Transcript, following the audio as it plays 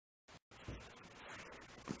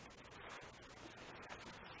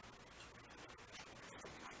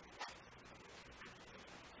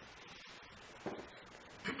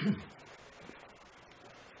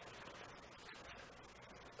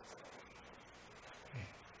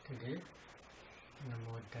today.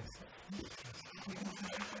 Namo Tassa.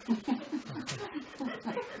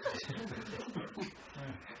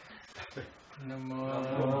 Namo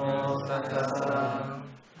Tassa.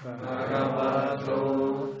 Bhagavato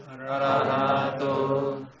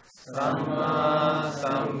Arahato Samma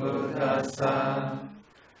Sambuddhassa.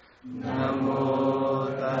 Namo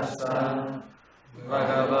Tassa.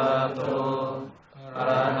 Bhagavato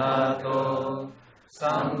Arahato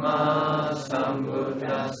Samma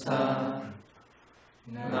Sambuddhassa.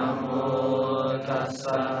 Namo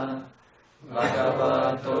Tassa.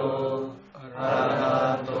 Bhagavato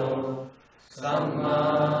Arahato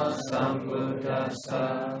Samma Sambuddhassa.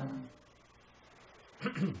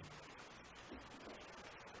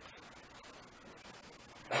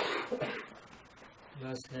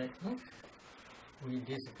 Last night we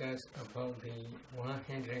discussed about the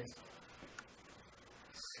 100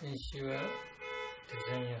 sensual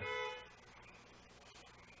desire.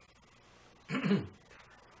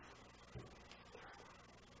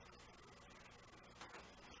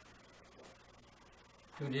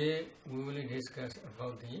 Today we will discuss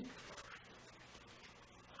about the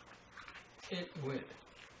 8 will.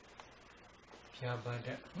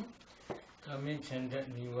 Vyabhada, Kamichanda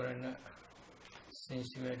Nivarana,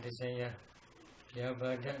 sensual desire.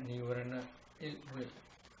 Vyabhada Nivarana, 8 will.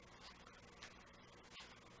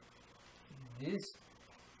 These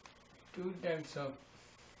 2 types of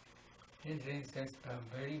hindrances are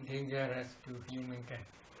very dangerous to humankind.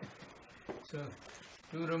 So,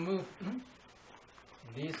 to remove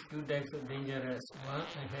these 2 types of dangerous, one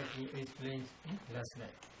I had to explain last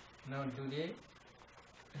night. Now today,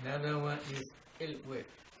 another one is ill will,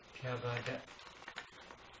 Vyabhada.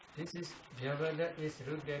 This is Vyabhada is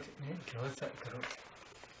rooted in dosa group.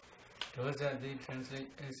 Dosa they translate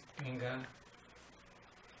as anger,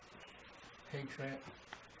 hatred,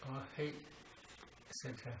 or hate,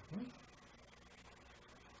 etc.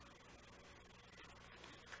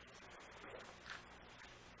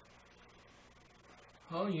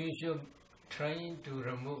 How you should try to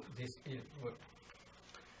remove this ill will?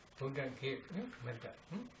 Buddha gave Metta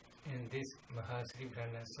in this Mahasri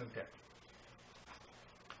Prana Sutta.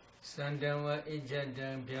 Sandava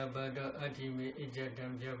ijadam vyabhado adhime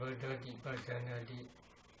ijadam vyabhadoti pajanadi.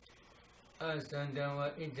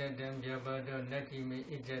 Asandava ijadam vyabhado natime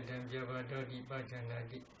ijadam vyabhadoti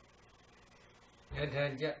pajanadi.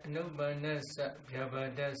 Yadhaja nubanasa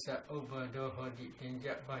vyabhadasa ubhado hodi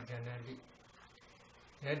tinja pajanadi.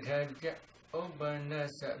 Yadhaja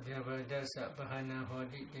ubanasa vyabhadasa bahana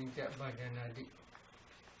hodi tinja pajanadi.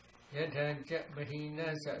 Yadhaja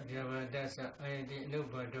bahinasa vyabhadasa ayadi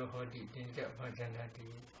nubhado hodi tinja pajanadi.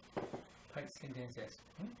 5 sentences.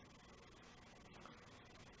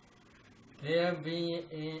 There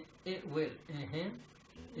being it will in him,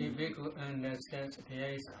 a bhikkhu understands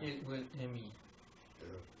there is it will in me.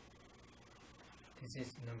 This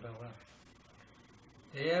is number 1.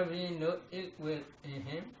 There being no it will in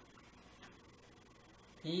him,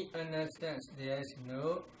 he understands there is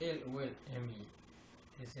no ill will in me.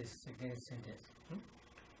 This is second sentence.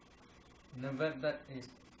 Number that is,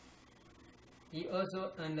 he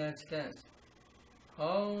also understands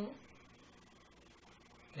how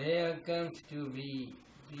there comes to be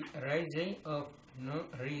the rising of no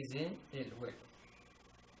reason ill will.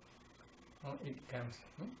 How it comes,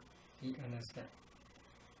 he understands.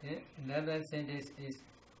 Then another sentence is,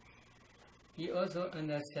 he also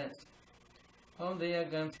understands how there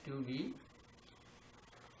comes to be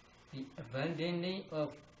the abandoning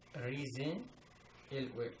of reason ill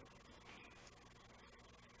will.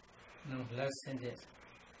 Now last sentence.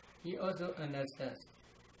 He also understands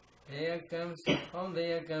how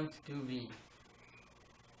there comes to be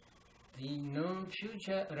the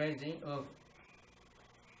non-future rising of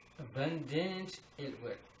abundant ill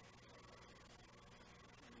will.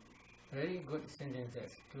 Very good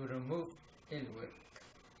sentences to remove ill will.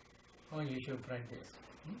 How you should practice.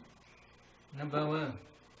 Number 1.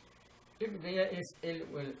 If there is ill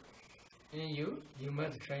will in you, you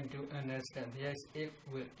must try to understand there is ill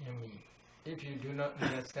will in me. If you do not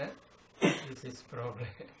understand, this is problem.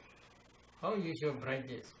 How you should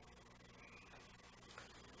practice?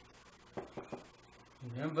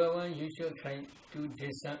 Number 1, you should try to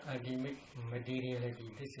discern ultimate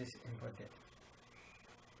materiality. This is important.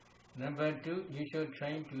 Number 2, you should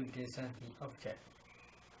try to discern the object.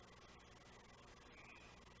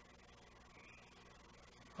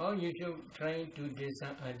 How you should try to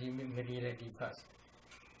discern ultimate materiality first?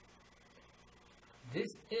 This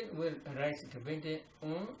it will arise depending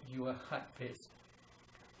on your heart pace.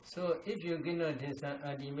 So if you cannot discern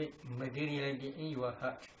ultimate materiality in your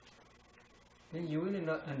heart, then you will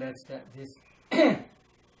not understand this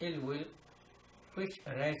ill will which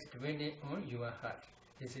arises depending on your heart.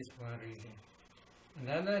 This is one reason.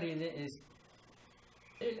 Another reason is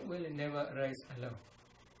ill will never arise alone.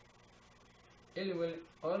 Ill will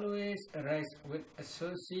always arise with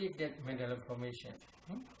associated mental formation.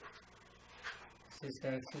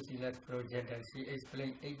 Sister Susila's project, she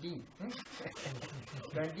explained 18,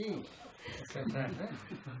 20, etc.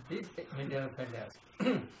 These mental factors.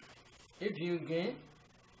 If you can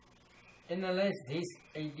analyze these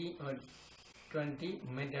 18 or 20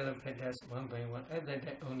 mental factors one by one, at that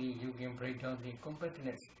time only you can break down the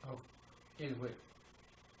completeness of ill will.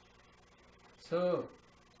 So,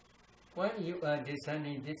 when you are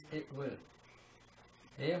discerning this ill will,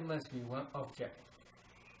 there must be one object.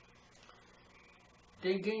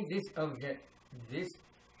 Taking this object, this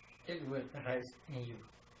ill will arise in you.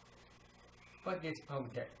 What is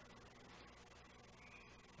object?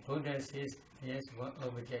 Buddha says there is one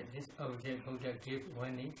object. This object Buddha gives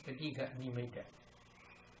one name, Patigha Nimitta.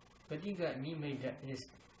 Patigha Nimitta is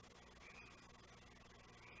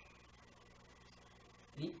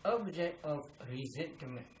the object of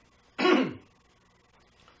resentment.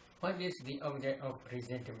 What is the object of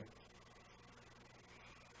resentment?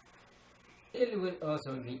 Ill will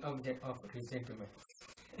also the object of resentment.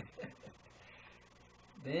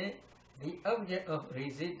 Then the object of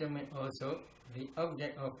resentment also the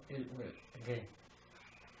object of ill will again.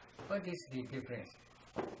 What is the difference?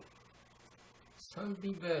 Some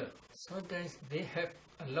people sometimes they have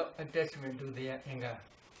a lot of attachment to their anger.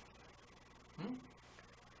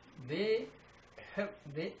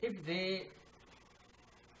 If they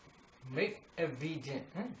make a vision,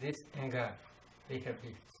 this anger, they have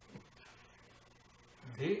this.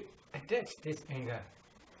 They attach this anger.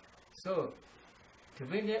 So,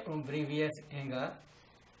 depending on previous anger,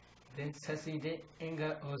 then succeeding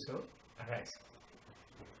anger also arises.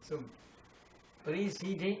 So,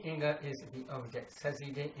 preceding anger is the object,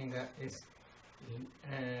 succeeding anger is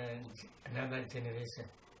another generation.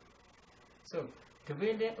 So,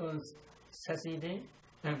 depending on succeeding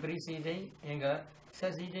and preceding anger,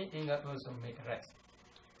 succeeding anger also may arise.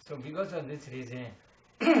 So, because of this reason,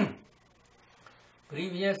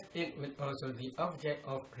 previous ill will also the object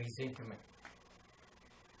of resentment.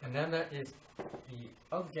 Another is the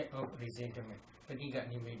object of resentment, Patigha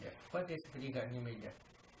Nimitta. What is Patigha Nimitta?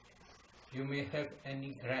 You may have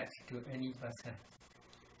any grudge to any person.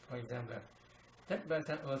 For example, that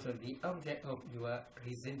person also the object of your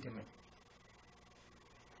resentment.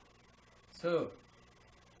 So,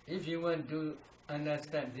 if you want to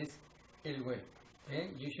understand this ill will,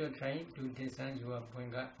 then you should try to discern your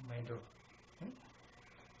Bhanga Maido.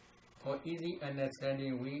 For easy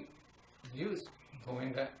understanding, we use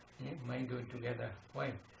Bhanga and Maido together.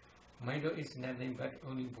 Why? Maido is nothing but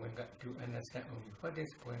only Bhanga to understand only. What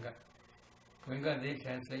is Bhanga? Bhanga they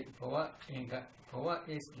translate Bhava Enga. Bhava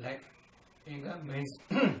is like, Enga means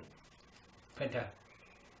feather.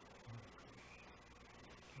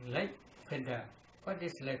 Like feather. What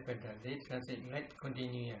is like feather? They translate like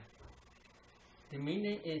continua. The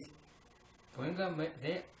meaning is Bhanga,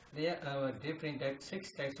 there are different types,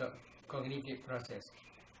 6 types of cognitive process.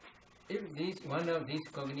 If one of these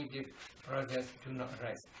cognitive processes do not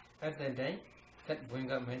arise, at that time, that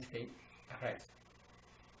Bhanga mind state arises.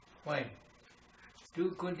 Why? To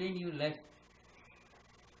continue life,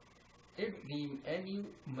 if any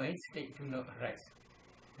mind state do not arise,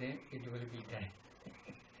 then it will be done.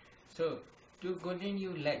 So, to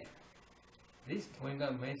continue life, this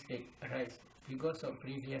Bhanga mind state arises because of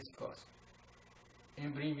previous cause.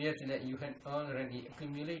 In previous that you had already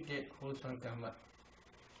accumulated wholesome karma.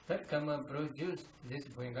 That karma produced this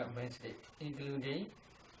Bhanga mind state, including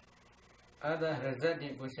other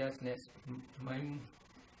resulting consciousness, mind,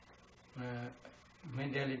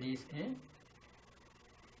 mentalities, and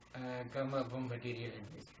karma from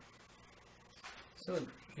materialities. So,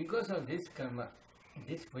 because of this karma,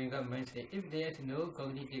 this Bhanga mind state, if there is no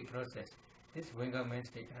cognitive process, this Bhanga mind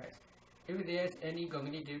state arises. If there is any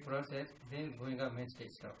cognitive process, then Bhanga mind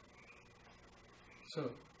state stops.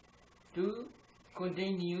 So, to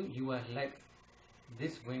continue your life,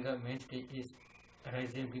 this Bhanga mind state is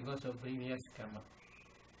arising because of previous karma.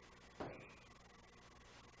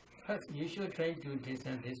 First, you should try to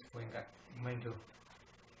discern this Bhanga mind.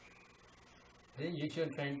 Then you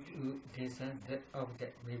should try to discern that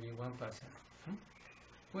object, maybe one person.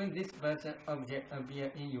 When this person object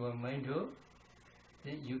appears in your mind,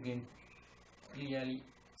 then you can clearly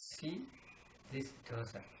see this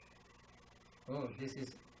dosa. Oh, this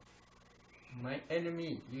is my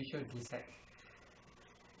enemy, you should decide.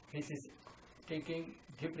 This is taking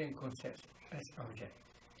different concepts as object.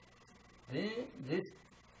 Then this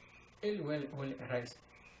ill will arise.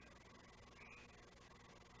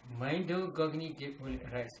 Mind-cognitive will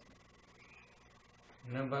arise.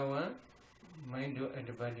 Number one,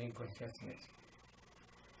 mind-abiding consciousness.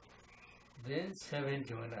 Then 7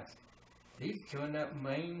 jhanas. These jhana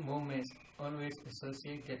mind moments always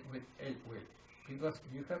associated with ill will, because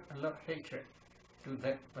you have a lot of hatred to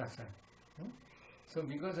that person. So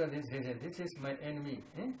because of this reason, this is my enemy.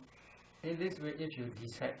 In this way, if you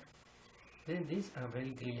decide, then these are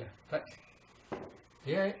very clear. But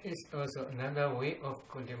there is also another way of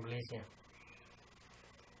contemplation.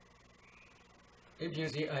 If you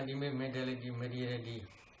see ultimate mentality, materiality,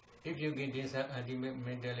 if you get this ultimate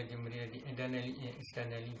mentality, materiality, internally and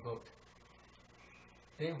externally both,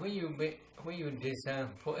 then when you discern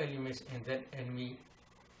 4 elements in that enemy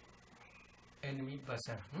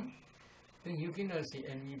person, then you cannot see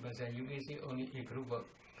enemy person. You can see only a group of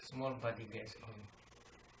small particles only,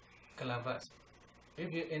 kalabas.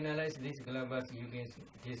 If you analyze these kalabas, you can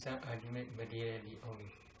discern ultimate materiality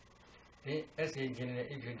only. Then as a general,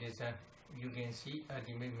 if you discern, you can see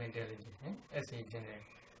ultimate mentality as a general,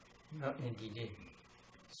 not in detail.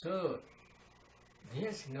 So there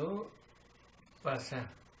is no person,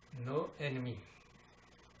 no enemy.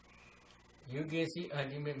 You can see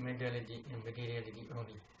ultimate mentality and materiality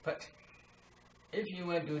only. But if you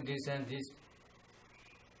want to discern this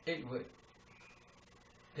 8 word,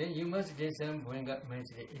 then you must discern Bhanga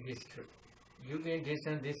mentally, it is true. You can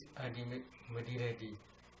discern this ultimate materiality,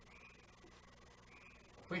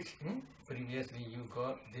 which previously you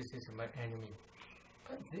got, this is my enemy.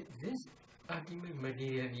 But this ultimate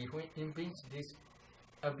materiality, when impedes this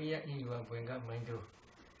appear in your Bhanga mind,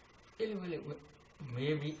 it will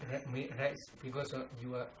may rise because of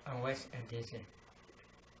your unwise attention.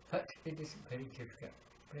 But it is very difficult,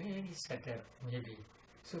 very subtle, maybe.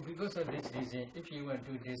 So because of this reason, if you want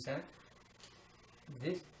to discern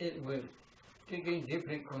this, it will taking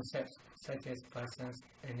different concepts such as persons,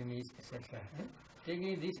 enemies, etc.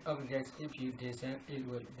 Taking these objects, if you discern it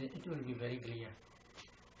will be very clear.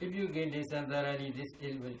 If you can discern thoroughly this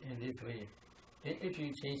ill will in this way, then if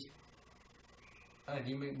you change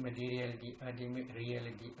ultimate materiality, ultimate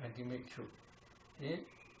reality, ultimate truth, then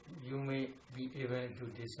you may be able to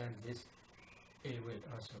discern this ill will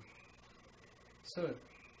also. So,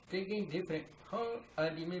 taking different,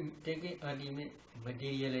 taking ultimate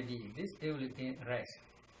materiality, this ill will can rise.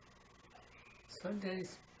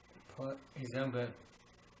 Sometimes, for example,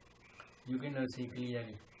 you cannot see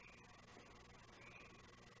clearly.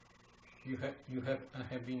 You have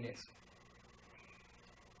unhappiness.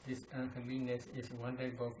 This unhappiness is one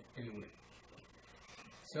type of ill will.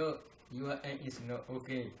 So your eye is not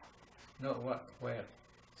okay, not work well.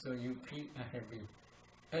 So you feel unhappy.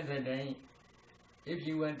 At that time, if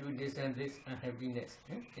you want to discern this unhappiness,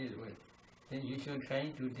 ill will, then you should try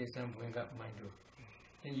to discern Bhanga mind.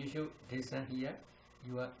 Then you should discern here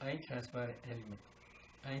your eye transparent element,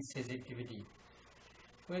 eye sensitivity.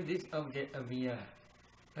 When this object appears,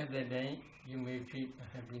 at that time you may feel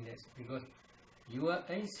happiness because your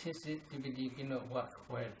eye sensitivity cannot work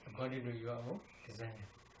well according to your own desire.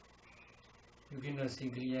 You cannot see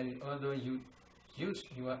clearly, although you use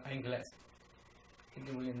your eyeglass,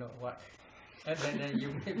 it will not work. And then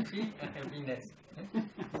you may feel happiness.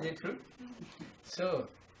 Is it true? So,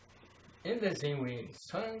 in the same way,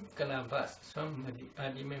 some kalabas, some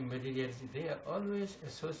ultimate materials, they are always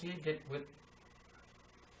associated with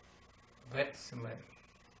bad smell.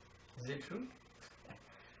 Is it true?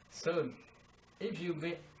 So, if you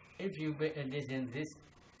pay attention to this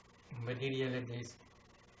materialities,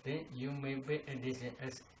 then you may pay attention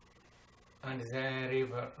as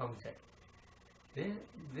undesirable object. Then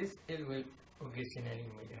this ill will occasionally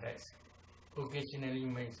may arise. Occasionally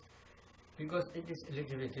means because it is a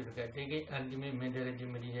little bit difficult. Taking ultimate mentality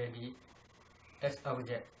materiality as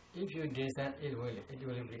object. If you discern ill will, it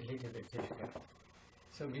will be a little bit difficult.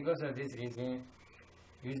 So because of this reason,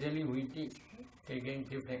 usually we teach taking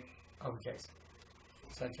different objects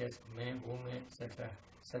such as man, woman, etc.,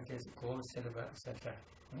 such as gold, silver, etc.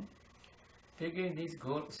 Taking this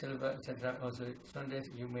gold, silver, etc., also sometimes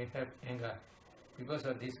you may have anger because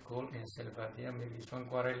of this gold and silver. There may be some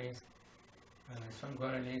quarrelings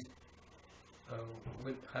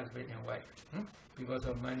with husband and wife. Because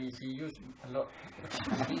of money, she used a lot.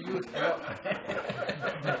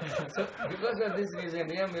 So because of this reason,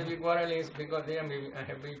 there may be quarrelings because there may be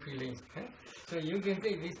unhappy feelings. So you can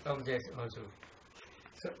take these objects also.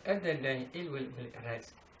 So at that time, ill will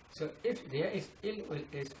arise. So if there is ill will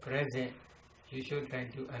is present, you should try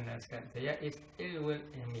to understand there is ill will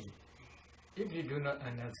in me. If you do not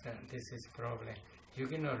understand, this is problem. You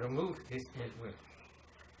cannot remove this ill will.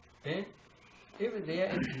 Then, if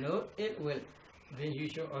there is no ill will then you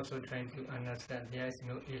should also try to understand there is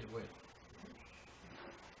no ill will.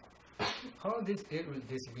 How this ill will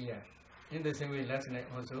disappear? In the same way, last night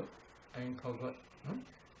also I forgot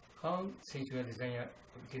how sexual desire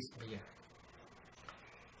disappear.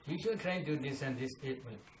 You should try to discern this ill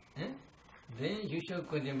will. Then you should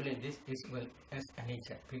contemplate this ill will as a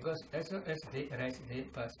nature, because as soon as they arise, they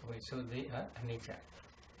pass away, so they are a nature.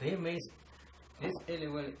 They may this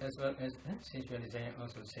ill will as well as sexual desire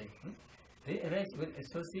also say. They arise with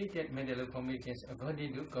associated mental formations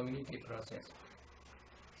according to cognitive process.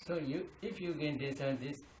 So if you can discern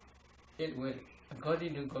this ill will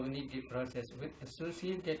according to cognitive process with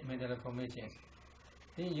associated mental formations,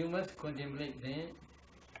 then you must contemplate their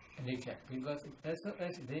nature, because as soon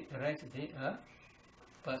as they arise, they are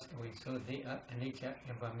passed away, so they are a nature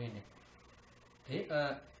impermanent. They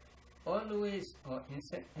are always or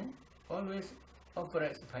insect, always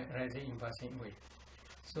operates by rising in passing away,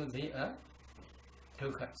 so they are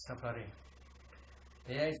dukkha, suffering.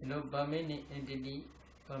 There is no permanent entity,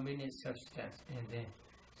 permanent substance in them,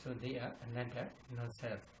 so they are another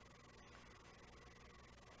non-self.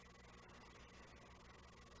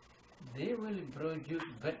 They will produce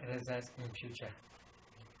bad results in future.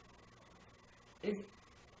 If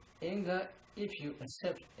you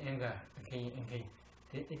accept anger again and again,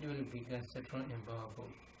 then it will become strong and powerful.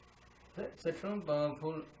 The strong,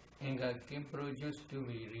 powerful anger can produce to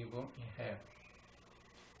be reborn in hell.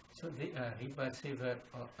 So they are repulsive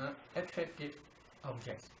or unattractive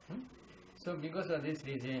objects. So because of this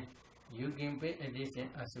reason, you can pay attention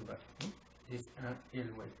asubha, this ill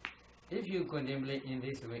will. If you contemplate in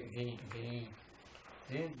this way again,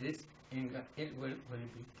 then this ill will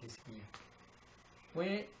be disappear.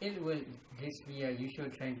 When ill will disappear, you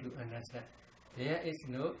should try to understand there is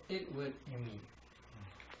no ill will in me.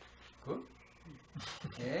 Good?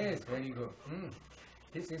 Yes, very good.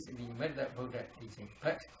 This is the Metta Buddha teaching.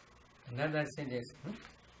 But another sentence,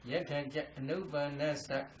 Yataja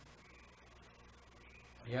Anubanasa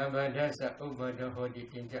Yabadasa Ubadahodi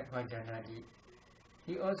Tinja Vajanadi.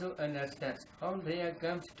 He also understands how there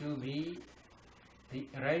comes to be the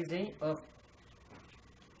rising of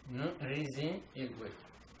non-rising ill will.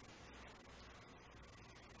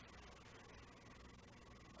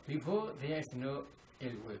 Before there is no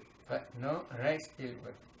ill will, but now rise ill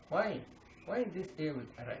will. Why? Why this ill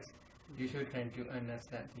will arise? You should try to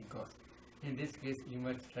understand the cause. In this case, you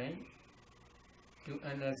must try to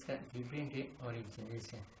understand dependent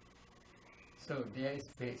origination. So there is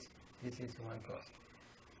base. This is one cause.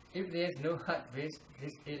 If there is no heart base,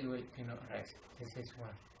 this ill will cannot rise. This is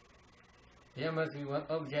one. There must be one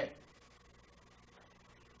object,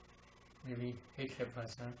 maybe hatred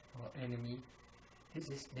person or enemy.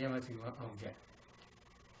 There must be one object.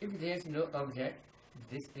 If there is no object,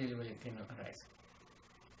 this ill will cannot arise.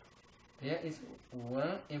 There is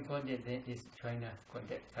one important thing is joiner,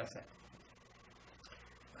 contact, phasa.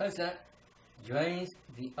 Phasa joins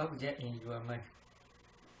the object in your mind.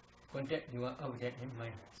 Contact your object in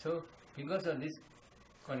mind. So because of this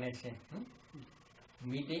connection,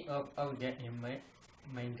 meeting of object in my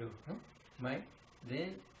mind,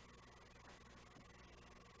 then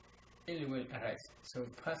ill will arise. So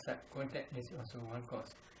phasa, contact is also one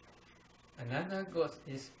cause. Another cause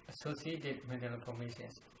is associated mental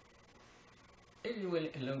formations. Ill will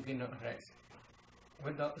alone cannot arise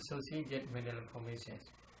without associated mental formations.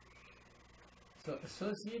 So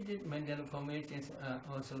associated mental formations are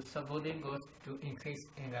also supporting cause to increase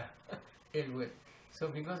anger, ill will. So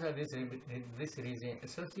because of this reason,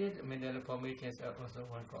 associated mental formations are also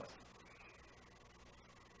one cause.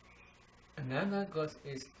 Another cause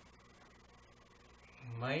is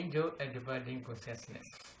mind-adverting consciousness.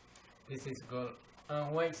 This is called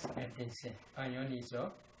unwise attention, ayoniso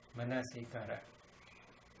manasikara.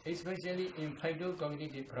 Especially in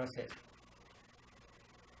phytocognitive process.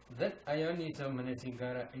 That ayoniso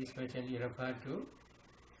manasikara is especially referred to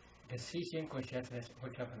decision consciousness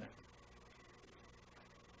uttapana.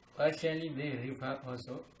 Partially they refer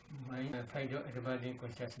also mind phyto-adverting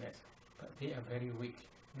consciousness, but they are very weak,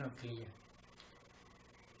 not clear.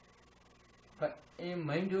 But in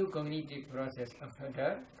mind-cognitive process,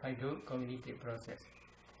 after phyto-cognitive process,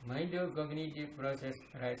 mind-cognitive process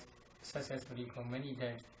rises successfully for many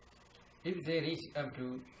times. If they reach up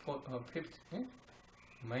to 4th or 5th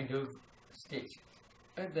mind stage,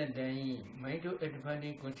 at that time,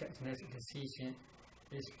 mind-adverting consciousness decision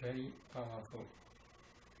is very powerful.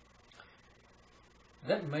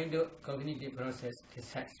 That mind-cognitive process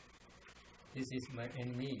decides, this is my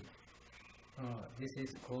enemy, this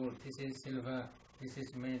is gold, this is silver, this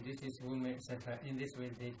is man, this is woman, etc. In this way,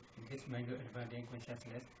 this mind-adverting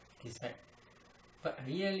consciousness decides. But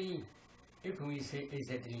really, if we say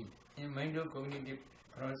exactly, in mind-cognitive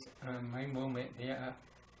mind movement, there are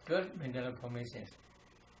 12 mental formations.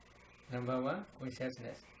 Number 1,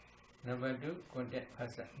 consciousness. Number 2, contact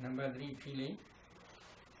phasa. Number 3, feeling.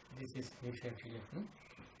 This is neutral feeling.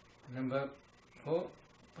 Number 4,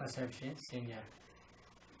 perception, senya.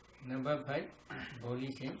 Number 5,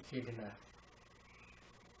 volition, chetana.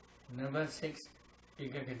 Number 6,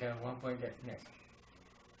 ekagata, one-pointedness.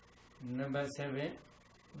 Number 7,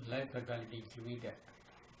 life faculty, jivita.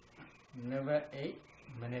 Number 8,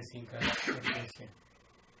 manasika, attention.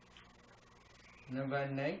 Number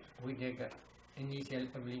 9, videka, initial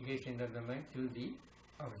application of the mind to the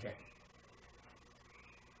object.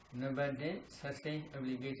 Number 10, sustained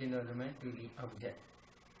application of the mind to the object.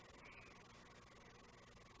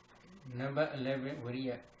 Number 11,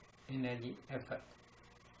 viriya, energy, effort.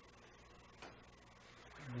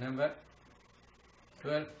 Number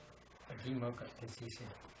 12, adhimokkha, decision.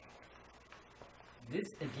 This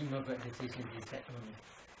adhimokkha decision is set only.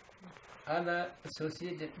 Other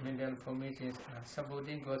associated mental formations are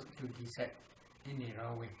supporting cause to decide in the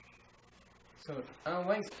wrong way. So,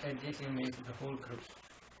 unwise attention means the whole group.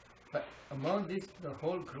 But among this, the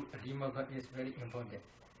whole group adhimokkha is very important.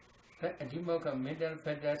 That adhimokkha mental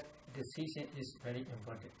factors decision is very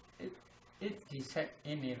important. It decides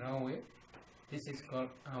in the wrong way. This is called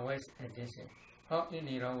unwise attention. How in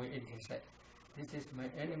the wrong way it decides? This is my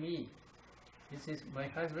enemy. This is my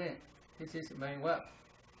husband. This is my wife.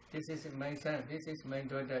 This is my son. This is my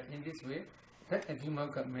daughter. In this way, that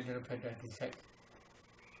adhimokkha mental factor decides.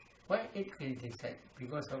 Why it can decide?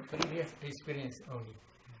 Because of previous experience only.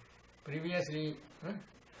 Previously,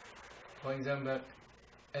 for example,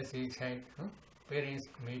 as a child, parents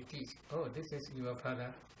may teach, oh, this is your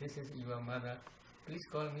father, this is your mother, please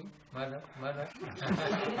call me mother, mother.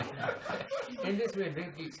 In this way they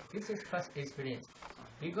teach. This is first experience.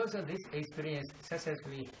 Because of this experience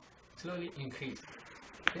successfully, slowly increase.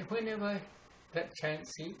 Then whenever that child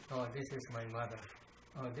see, oh, this is my mother,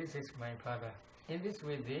 oh, this is my father, in this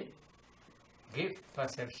way they give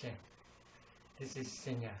perception. This is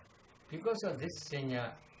senya. Because of this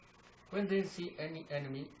senya, when they see any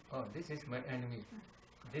enemy, oh, this is my enemy,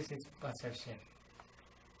 this is perception.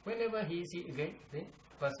 Whenever he sees again, the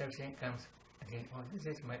perception comes again, oh, this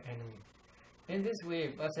is my enemy. In this way,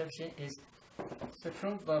 perception is a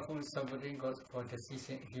strong, powerful supporting cause for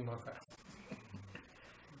decision adhimokkha.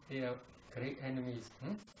 They are great enemies.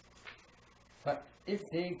 But if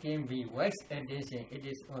they can be wise attention, it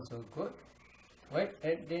is also good. Wise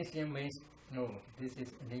attention means, no, this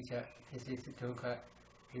is nature, this is dukkha,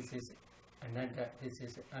 this is anatta, this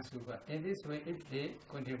is asubha. In this way, if they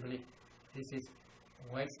contemplate, this is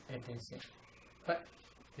wise attention. But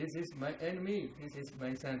this is my enemy, this is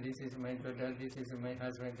my son, this is my daughter, this is my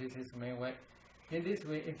husband, this is my wife. In this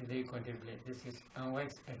way, if they contemplate, this is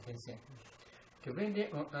unwise attention. Depending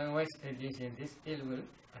on unwise attention, this ill will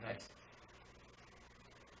arise.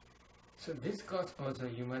 So this cause also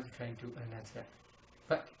you must try to understand.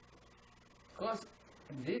 But because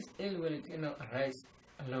this ill will cannot arise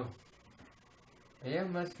alone, there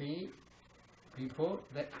must be, before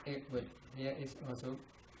that ill will, there is also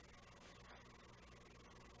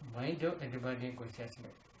mind of antibody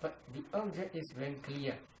consciousness. But the object is very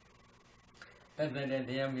clear. Other than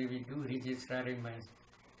there may be two registering minds.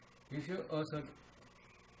 You should also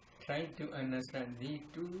try to understand the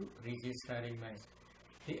two registering minds.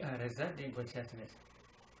 They are resulting consciousness.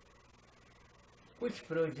 Which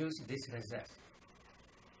produce this result?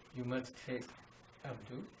 You must trace up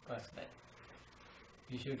to past life.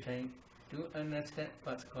 You should try to understand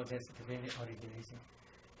past causes depending origination.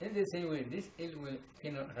 In the same way, this ill will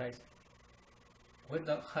cannot rise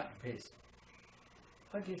without heart base.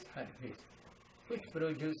 What is heart base? Which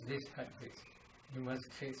produce this heart base? You must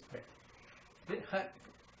trace back. This heart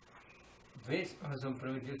base also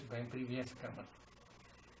produced by previous karma.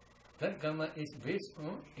 That karma is based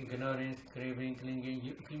on ignorance, craving, clinging.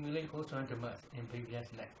 You accumulate wholesome dhammas in previous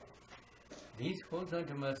life. These wholesome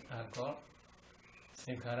dhammas are called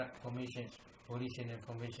sankhara formations, volitional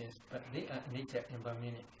formations, but they are nature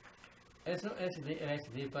impermanent. As long as they arise,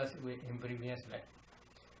 they pass away in previous life.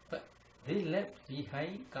 But they left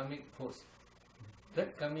behind karmic force.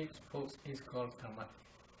 That karmic force is called karma.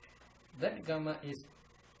 That karma is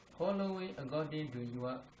following according to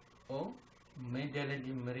your own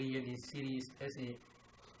mentality, morality, series as a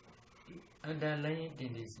underlying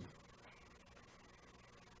tendency.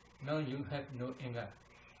 Now you have no anger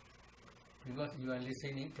because you are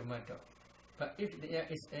listening to my talk. But if there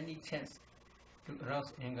is any chance to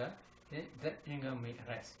arouse anger, then that anger may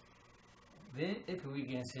arise. Then if we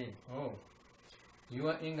can say, oh,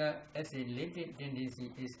 your anger as a latent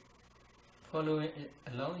tendency is following it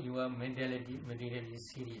along, you are materially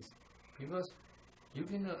serious, because you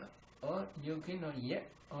cannot yet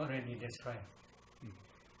already destroy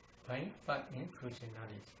by fact in fruition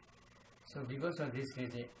knowledge. So because of this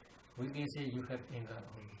reason, we can say you have anger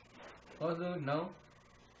only. Although now,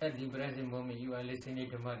 at the present moment, you are listening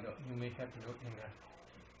to Metta, you may have no anger.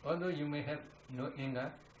 Although you may have no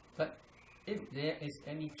anger, but if there is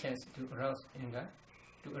any chance to arouse anger,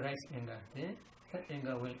 then that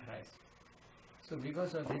anger will arise. So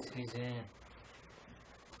because of this reason,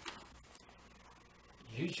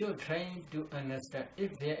 you should try to understand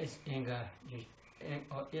if there is anger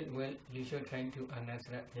or ill will, you should try to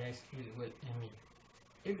understand there is ill will in me.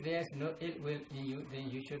 If there is no ill will in you, then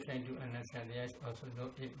you should try to understand there is also no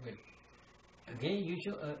ill will. Again, you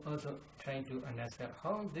should also try to understand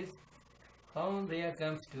how there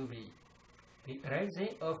comes to be the rising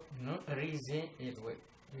of non-reason ill will.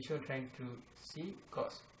 You should try to see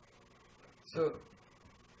cause. So,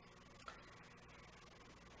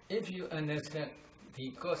 if you understand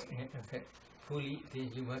the cause and effect fully,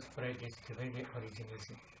 then you must practice divided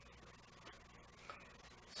origination.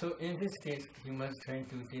 So in this case, you must try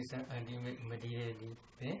to discern ultimate materiality,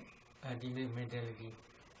 then ultimate mentality,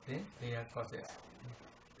 then their causes.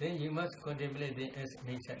 Then you must contemplate them as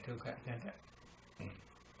nature to Anatta.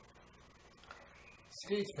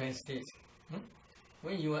 Stage by stage.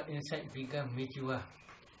 When you are inside become mature,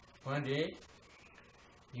 one day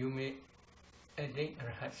you may attain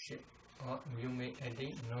rahatship, or you may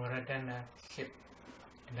attain Noratana-ship,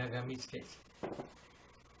 Nagami stage.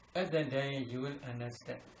 At that time you will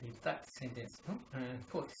understand the third sentence,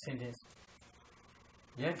 fourth sentence.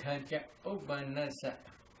 Yathaja Upanasa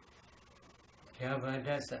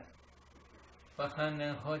Yavadasa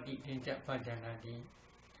Pahana Hoti Tinja Pajanadi.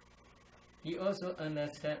 He also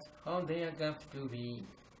understands how there comes to be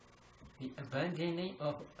the abandoning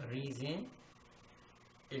of reason,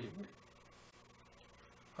 ill will.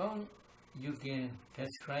 How you can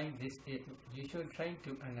describe this ill will? You should try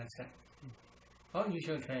to understand. How you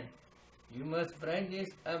should try? You must practice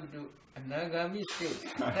up to Anagami stage.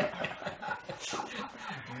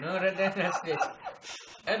 No Radhana stage.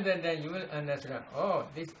 At that time you will understand, oh,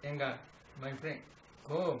 this anger, my friend,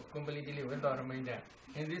 go completely without reminder.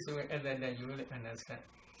 In this way, at that time you will understand.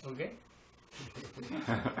 Okay?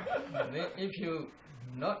 Then if you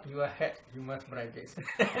not your head, you must practice.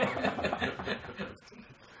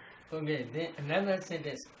 Okay, then another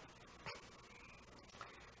sentence.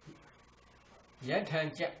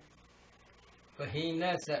 Yathaja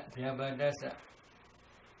Pahinasa Vyabadasa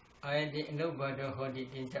Ayadi Nobado Hodi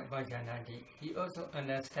Tinja Pajanadi. He also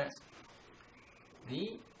understands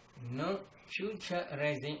the no future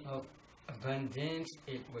rising of abundance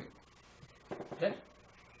ill will. That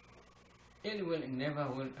ill will never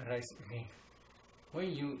will rise again.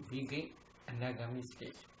 When you begin Anagami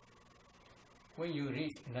stage, when you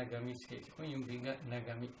reach Anagami stage, when you begin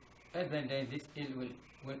Anagami, at that time this ill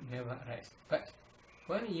will never rise. But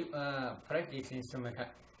when you are practicing samatha,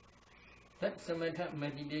 that samatha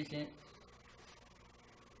meditation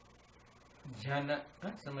jhana,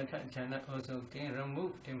 samatha jhana also can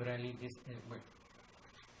remove temporarily this ill will.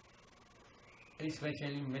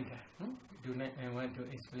 Especially Metta. Do not I want to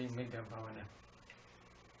explain Metta Bhavana.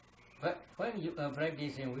 But when you are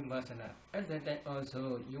practicing Vipassana, at that time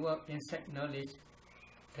also you are inside knowledge,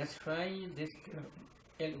 destroy this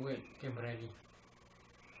ill will temporarily.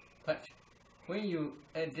 But when you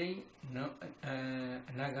attain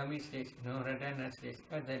Anagami stage, no Radhana stage,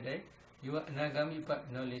 at that time your Anagami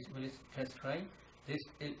part knowledge will destroy this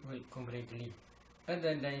ill will completely. At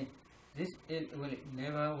that time this ill will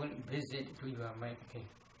never will visit to your mind again.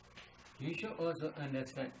 You should also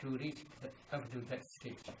understand to reach up to that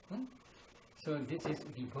stage. So this is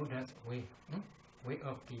the Buddha's way, way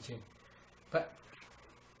of teaching. But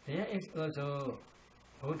there is also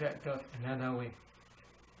Buddha taught another way.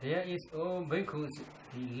 There is, O bhikkhus,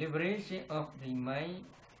 the liberation of the mind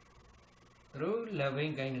through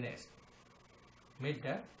loving kindness.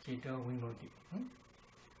 Metta Citta Vimukti.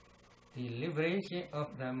 The liberation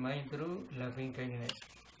of the mind through loving kindness.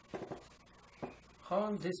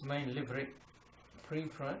 How this mind liberate? Free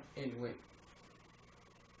from ill will.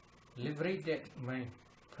 Liberate that mind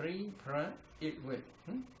free from ill will.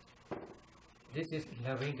 This is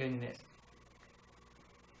loving kindness.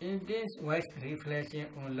 Intense wise reflection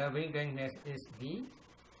on loving kindness is the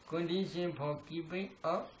condition for keeping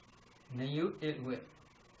up new ill will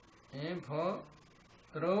and for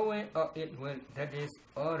throwing out ill will that is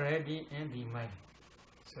already in the mind.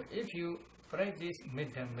 So if you practice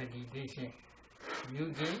Metta meditation,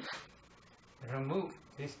 you can remove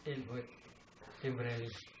this ill will temporarily.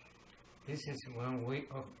 This is one way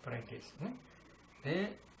of practice. Then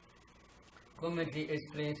commentary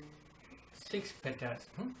explains 6 methods.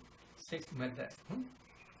 6 methods.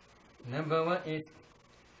 Number 1 is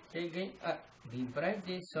taking up the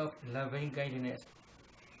practice of loving kindness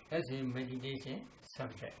as a meditation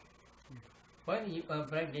subject. While you are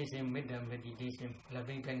practicing Metta meditation,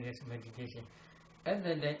 loving kindness meditation, at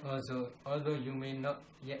the time also, although you may not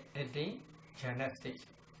yet attain jhana stage,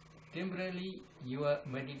 temporarily your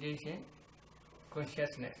meditation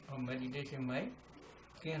consciousness or meditation mind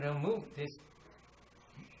can remove this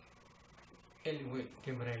ill will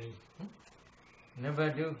temporarily.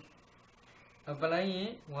 Number 2,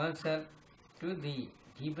 applying oneself to the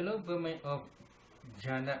development of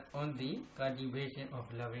jhana on the cultivation of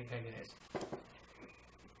loving kindness.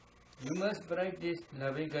 You must practice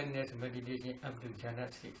loving kindness meditation up to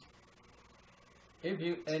jhana stage. If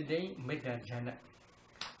you attain Metta jhana,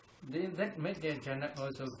 then that Metta jhana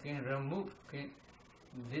also can remove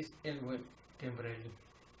this ill will temporarily.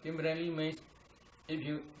 Temporarily means if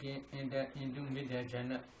you can enter into Metta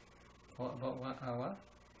jhana for about 1 hour,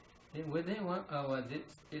 then within 1 hour this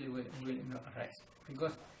ill will not arise,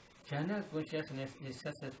 because jhana consciousness is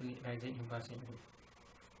successfully rising in passing.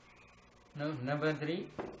 Now, number 3,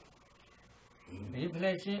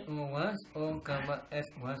 reflection on one's own karma as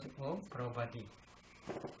one's own property.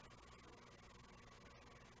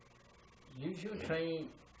 You should try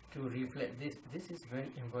to reflect this. This is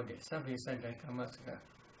very important. Sabhe Saga Karma Saka.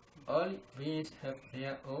 All beings have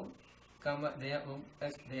their own karma, their own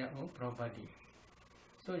as their own property.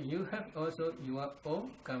 So you have also your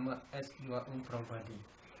own karma as your own property.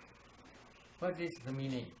 What is the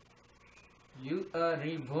meaning? You are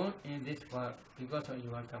reborn in this world because of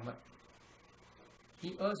your karma.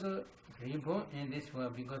 He also reborn in this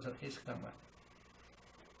world because of his karma.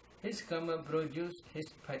 His karma produces his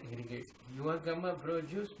 5 aggregates. Your karma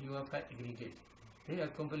produces your 5 aggregates. They are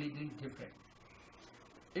completely different.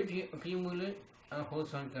 If you accumulate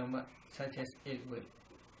unwholesome karma such as ill will,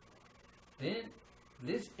 then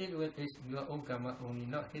this ill will is your own karma only,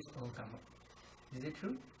 not his own karma. Is it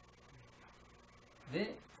true? Then,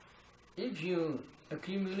 if you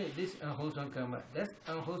accumulate this unwholesome karma, that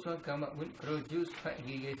unwholesome karma will produce 5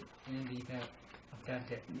 aggregates in the hell after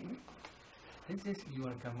death. This is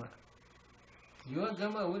your karma. Your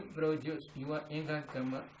karma will produce your anger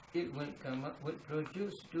karma, ill will karma will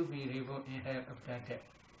produce to be reborn in hell after death.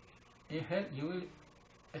 In hell, you will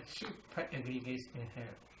achieve 5 aggregates in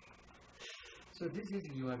hell. So this is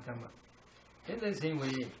your karma. In the same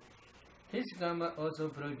way, his karma also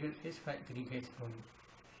produces his 5 aggregates only.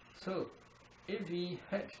 So, if he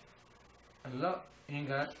had a lot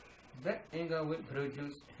anger, that anger will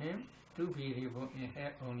produce him to be reborn in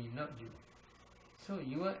hell only, not you. So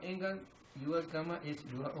your anger, your karma is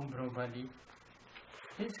your own property.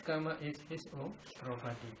 His karma is his own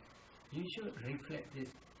property. You should reflect this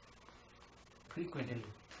frequently.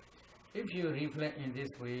 If you reflect in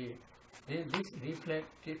this way, then this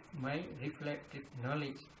reflective mind, reflective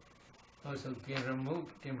knowledge also can remove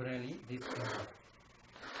temporarily this anger.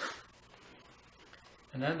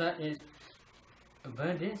 Another is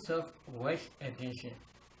abundance of wise attention.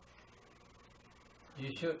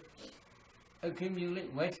 You should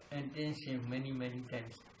accumulate wise attention many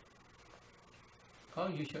times. How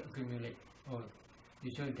you should accumulate? Oh,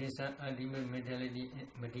 you should discern ultimate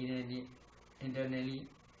materiality internally,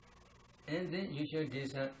 and then you should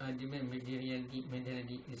discern ultimate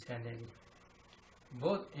mentality externally.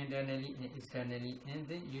 Both internally and externally, and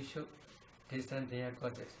then you should discern their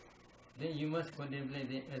causes. Then you must contemplate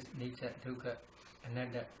them as nature, dukkha,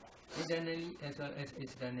 anatta, internally as well as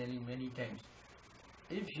externally many times.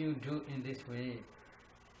 If you do in this way,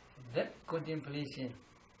 that contemplation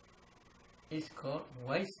is called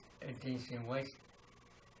wise attention.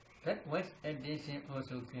 That wise attention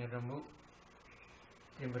also can remove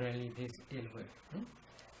temporarily this ill will.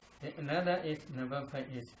 Then another is number 5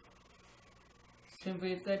 is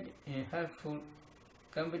sympathetic and helpful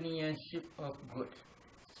companionship of good,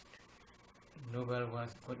 noble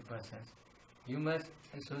ones, good persons. You must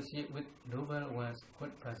associate with noble ones,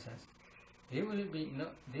 good persons. They will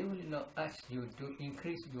not ask you to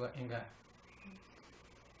increase your anger.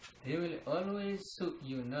 They will always suit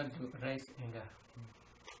you not to rise anger.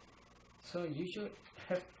 So you should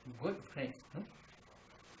have good friends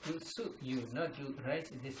to suit you not to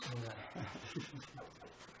rise this anger.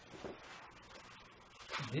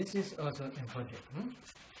 This is also important.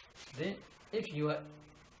 Then, if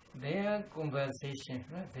their conversation,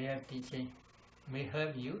 their teaching may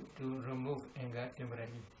help you to remove anger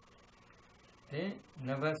temporarily. Then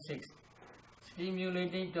number 6,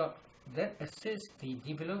 stimulating thought that assists the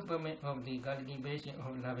development of the cultivation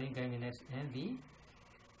of loving kindness and the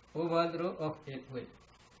overthrow of ill will.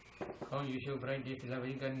 How you should practice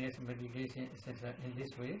loving kindness meditation, etc. in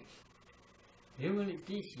this way, they will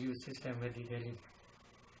teach you systematically.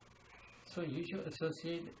 So you should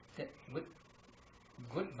associate that with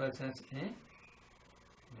good persons and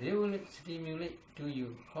they will stimulate to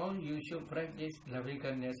you how you should practice loving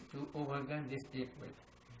kindness to overcome this ill will.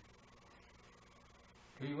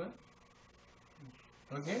 Do you want?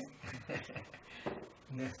 Okay?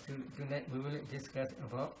 Tonight we will discuss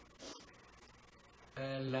about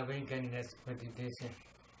loving kindness meditation.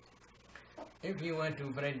 If you want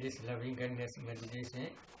to practice loving kindness meditation,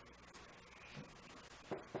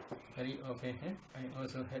 very often I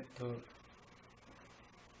also had to.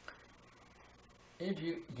 If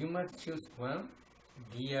you must choose one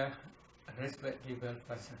dear, respectable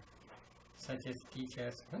person, such as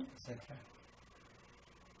teachers, etc.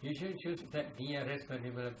 You should choose that dear,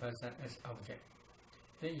 respectable person as object.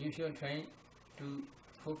 Then you should try to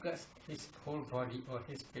focus his whole body or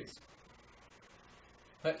his face.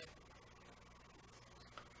 But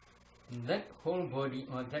that whole body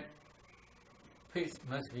or that face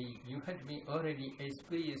must be, you had to be already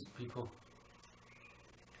experienced before.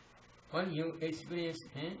 When you experience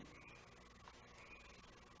him,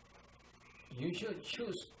 you should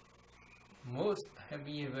choose most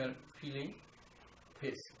happyable feeling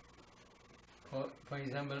face. For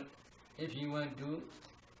example, if you want to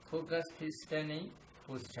focus his standing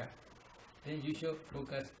posture, then you should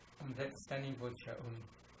focus on that standing posture only.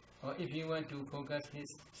 Or if you want to focus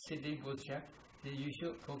his sitting posture, then you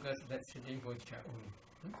should focus that sitting posture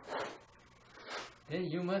only. Then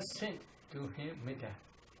you must send to him Metta.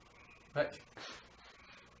 But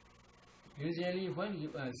usually when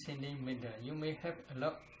you are sending Metta, you may have a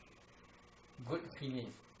lot good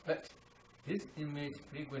feelings, but this image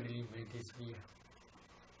frequently will disappear.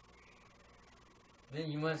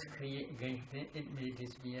 Then you must create again, then it may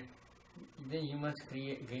disappear. Then you must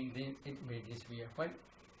create again, then it may disappear. Why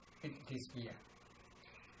it disappear?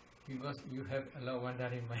 Because you have a lot of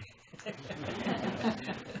wandering mind.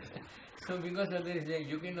 So because of this,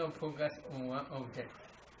 you cannot focus on one object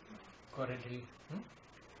correctly.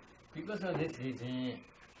 Because of this reason,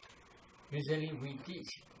 usually we teach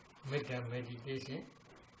Metta meditation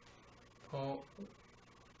for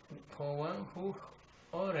one who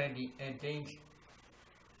already attained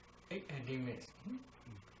 8 attainments.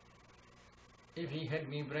 If he had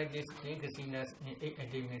been practiced 10 kasinas in 8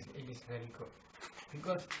 attainments, it is very good.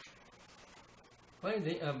 Because when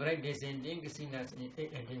they are practicing 10 kasinas in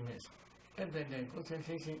 8 attainments, at that time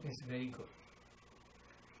concentration is very good.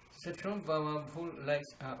 Strong, powerful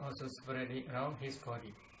lights are also spreading around his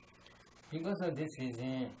body. Because of this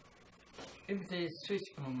reason, if they switch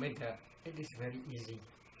on Metta, it is very easy.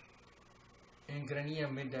 In Graniya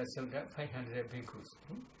Metta Sutta, 500 bhikkhus.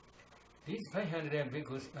 These 500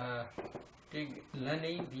 bhikkhus are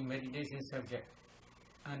learning the meditation subject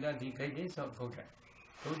under the guidance of Buddha.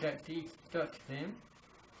 Buddha taught them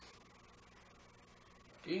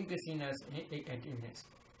 10 kasinas in 8 attainments.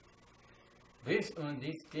 Based on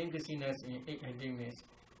these 10 kasinas in 8 attainments,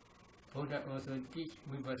 Buddha also teach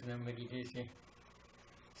Vipassana meditation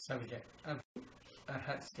subject up to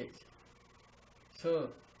Arhat stage. So,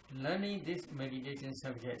 learning this meditation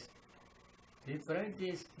subjects, they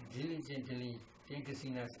practice diligently 10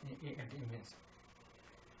 kasinas in 8 attainments.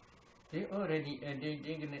 They already attained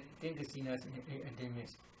 10 kasinas in 8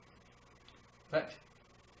 attainments. But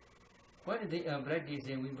when they are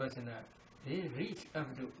practicing Vipassana, they reach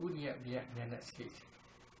up to Uddiyabhya Jnana stage.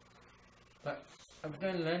 But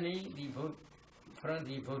after learning from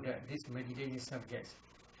the Buddha this meditation subjects,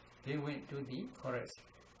 they went to the forest.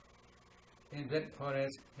 In that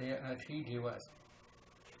forest, there are 3 devas.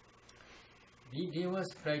 The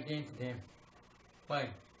devas frightened them. Why?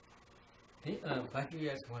 They are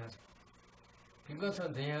virtuous ones. Because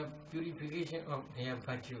of their purification of their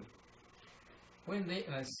virtue. When they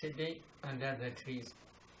are sitting under the trees,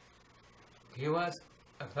 devas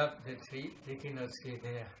above the tree, they cannot stay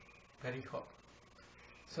there, very hot.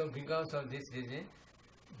 So because of this reason,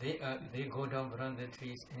 they go down from the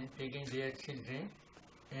trees and taking their children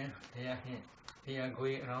and their hand. They are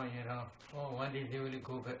going around and around. Oh, one day they will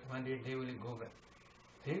go back, one day they will go back.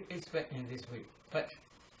 They expect in this way. But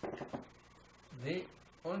they,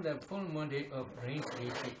 on the full moon day of rain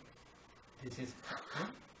retreat, this is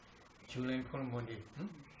July full moon day,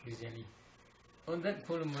 usually. On that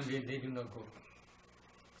full moon day, they do not go.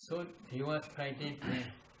 So they was frightened and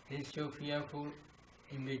they show fearful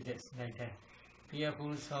images like that.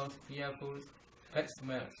 Fearful sounds, fearful bad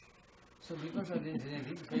smells. So because of this,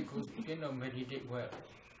 these bhikkhus cannot meditate well.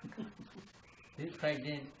 They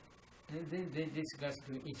frightened, and then they discuss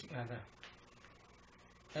to each other.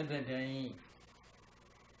 At that time,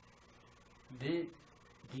 they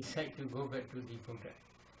decide to go back to the Buddha.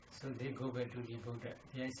 So they go back to the Buddha.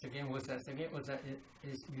 Their second osa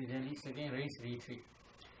is usually second race retreat.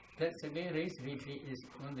 That second race retreat is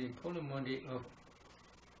on the full Monday of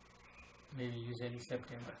maybe usually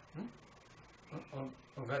September.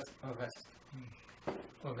 August,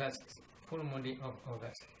 full Monday of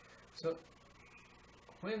August. So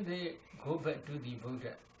when they go back to the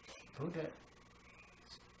Buddha, Buddha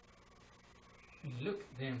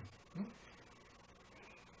look them.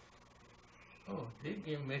 Oh, they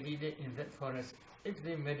can meditate in that forest. If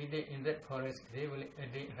they meditate in that forest, they will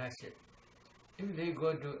attain hardship. If they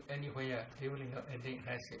go to anywhere, they will not attain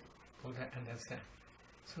hardship. Buddha understand.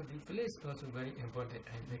 So the place is also very important,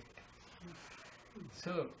 I think.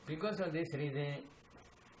 So because of this reason,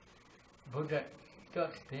 Buddha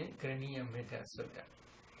taught the Kraniya Metta Sutta.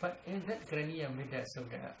 But in that Kraniya Metta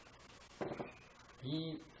Sutta,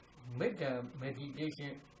 the Metta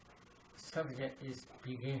meditation subject is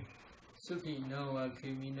begin. Sukhi Nawa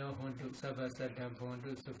Kimino Hontu Sabasata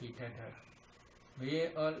Pontu Sukhi Tata.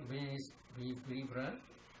 May all beings be free from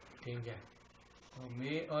danger. Or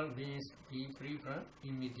may all beings be free from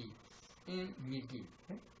enmity. Enmity.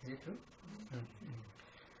 Is it true?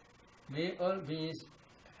 May all beings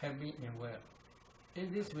happy and well.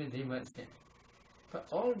 In this way they must stand. But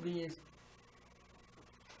all beings,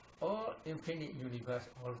 all infinite universe,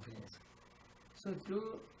 all beings. So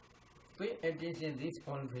to pay attention to these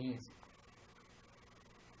all beings,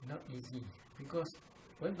 not easy, because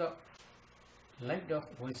without light of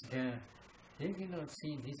wisdom, they cannot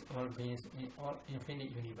see these all beings in all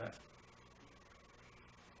infinite universe.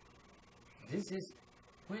 This is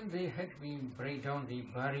when they have been break down the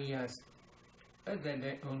barriers, other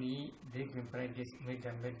than only they can practice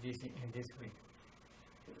meditation in this way.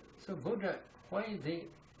 So Buddha taught this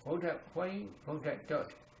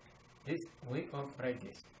way of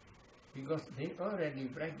practice? Because they already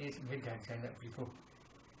practiced meditation before.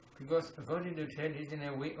 Because according to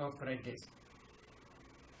traditional way of practice,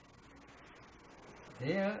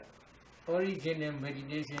 their original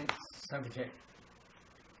meditation subject,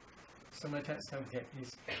 samatha subject,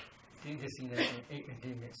 is Tingasina and 8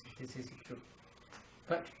 attainments. This is true.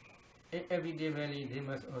 But in everyday valley, they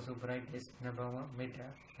must also practice number 1,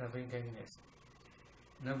 metta, loving kindness.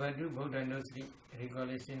 Number 2, Buddha knows the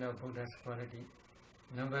recollection of Buddha's quality.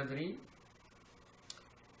 Number 3,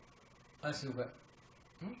 asubha,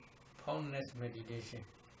 formless meditation.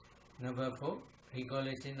 Number 4,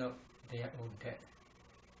 recollection of their own death.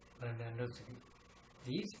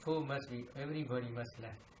 These 4 must be, everybody must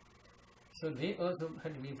learn. So they also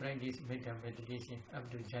have to be practice metta meditation up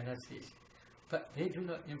to jhana stage. But they do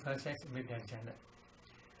not emphasize metta jhana.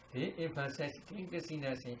 They emphasize 10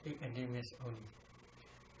 kasinas and 8 attainments only.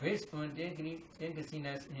 Based on 10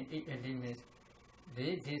 kasinas and 8 attainments,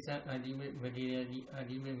 they discern ultimate materiality,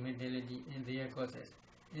 ultimate mentality in their causes,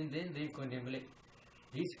 and then they contemplate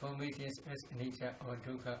these formations as nature or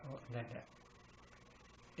dukkha or anatta.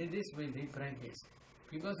 In this way they practice.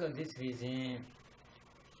 Because of this reason,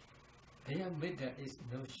 their metta is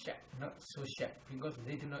not so sharp, because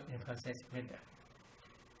they do not emphasize metta.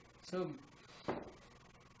 So,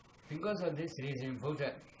 because of this reason,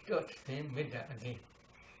 Buddha taught them metta again.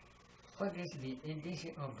 What is the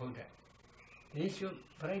intention of Buddha? They should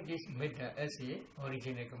practice metta as a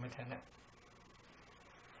original kammatthana.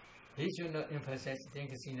 They should not emphasize 10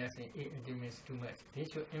 kasinas and 8 attainments too much. They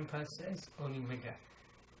should emphasize only metta.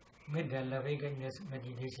 Metta, loving kindness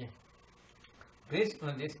meditation. Based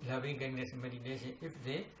on this loving kindness meditation, if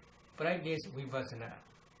they practice vipassana,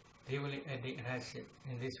 they will attain hardship.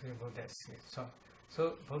 In this way, Buddha says.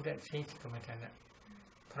 So Buddha changed kammatthana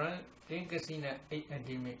from 10 kasina 8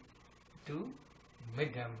 attainment to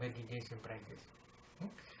metta meditation practice.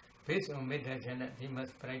 Based on metta jhana, they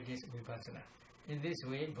must practice vipassana. In this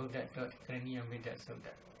way, Buddha taught Kraniya Metta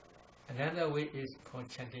Sutta. Another way is for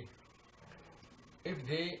chanting. If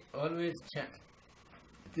they always chant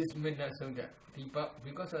this Metta Sutta,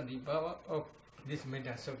 because of the power of this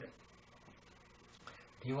Metta Sutta,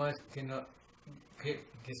 devotees cannot get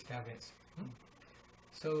disturbance.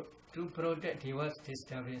 So to protect devotees'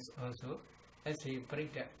 disturbance also, as a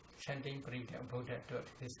prita, chanting prita, Buddha taught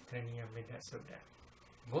this Kraniya Metta Sutta.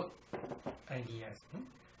 Both ideas.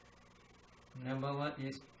 Number 1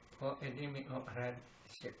 is for attainment of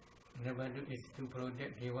hardship. Number 2 is to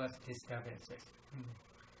protect devotees' disturbances.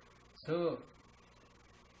 So,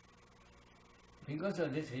 because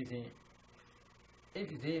of this reason,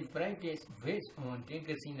 if they practice based on 10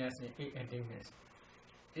 kasinas and 8 attainments,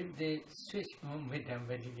 if they switch on Metta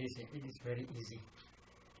meditation, it is very easy.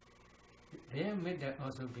 Their Metta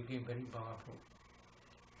also became very powerful.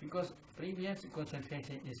 Because previous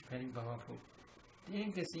concentration is very powerful.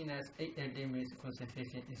 Taking Kasina's 8 minutes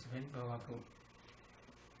concentration is very powerful.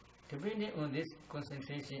 Depending on this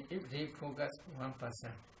concentration, if they focus one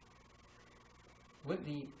person, with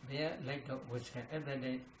their light of wisdom, other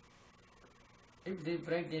than if they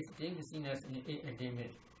practice taking Kasina's in 8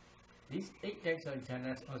 minutes, these 8 types of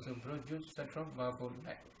jhanas also produce strong powerful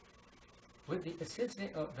light. With the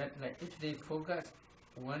assistance of that light, if they focus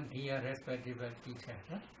one dear respectable teacher,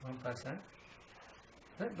 one person,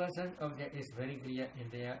 that person object is very clear in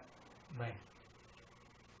their mind.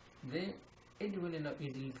 It will not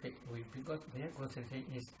easily fade away because their concentration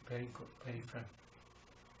is very good, very firm.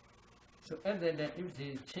 So other than if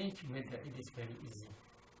they change method, it is very easy.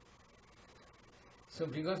 So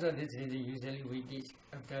because of this reason, usually we teach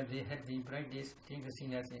after they have the practice, think the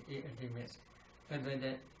sinners in 8 minutes. Other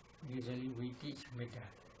than usually we teach metta.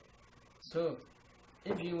 So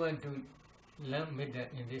if you want to learn metta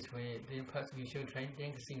in this way, then first you should try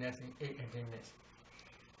think sinners in 8 minutes.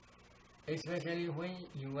 Especially when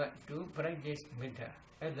you want to practice metta,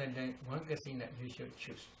 other than one kasina you should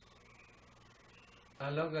choose.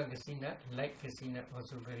 Aloga kasina, light kasina,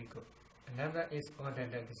 also very good. Another is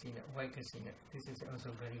Odada kasina, white kasina. This is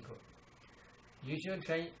also very good. You should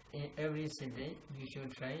try in every sitting, you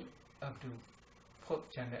should try up to 4th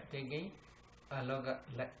jhana, taking Aloga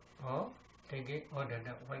light or taking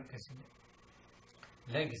Odada white kasina.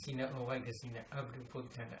 Light kasina or white kasina up to 4th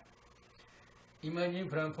jhana. Imagine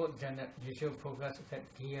from 4th jhana, you should focus that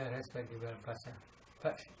dear respectable person.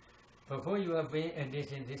 First, before you are paying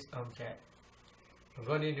attention to this object,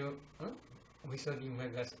 according to Visuddhi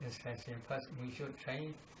Magga's instruction, first we should try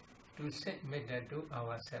to set metta to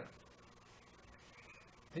ourselves.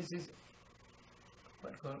 This is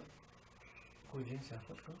what called Kujinsa,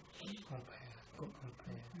 what called?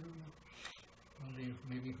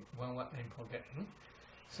 Maybe one word I forget.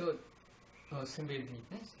 So, sympathy,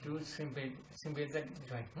 to sympathetic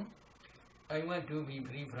joy. I want to be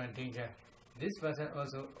free from danger. This person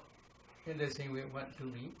also, in the same way, want to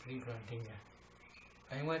be free from danger.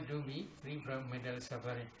 I want to be free from mental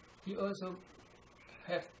suffering. He also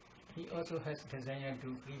has desire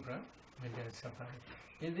to free from mental suffering.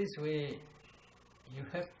 In this way, you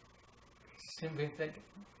have sympathetic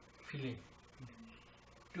feeling.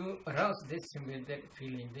 To arouse this sympathetic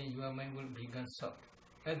feeling, then your mind will become soft.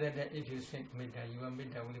 Other than if you think metta, your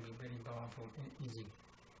metta will be very powerful and easy.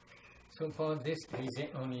 So for this reason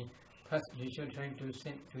only, first you should try to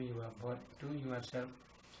think to your body, to yourself,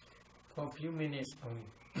 for a few minutes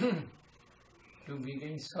only, to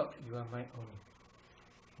begin soft your mind only.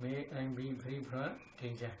 May I be free from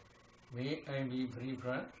danger. May I be free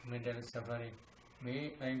from mental suffering.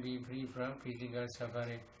 May I be free from physical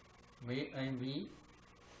suffering. May I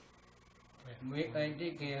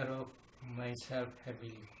take care of myself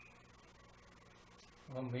happily.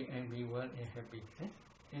 Or may I be well and happy.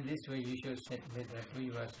 In this way you should set metta to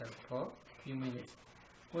yourself for a few minutes.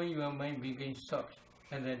 When your mind begins soft,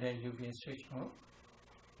 other than you can switch on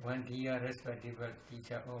one dear respectable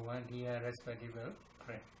teacher or one dear respectable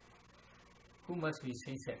friend who must be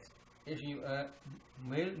same-sex. If you are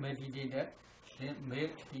male meditator, then male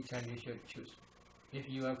teacher you should choose. If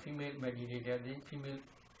you are female meditator, then female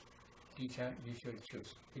teacher you should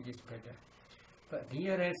choose. It is better. But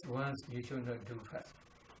dearest ones you should not do first.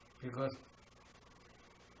 Because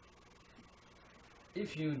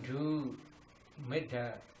if you do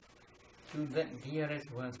metta to that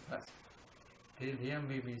dearest ones first, then there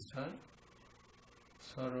may be some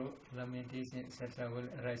sorrow, lamentation, etc. will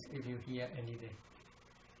arise if you hear anything.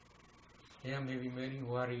 There may be many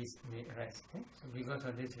worries may arise. So because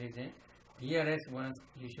of this reason, dearest ones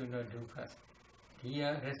you should not do first.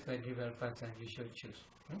 Dear respectable person you should choose.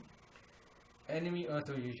 Enemy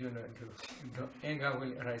also you should not do. Anger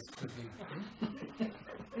will arise quickly.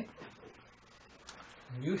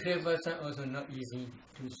 Neutral person also not easy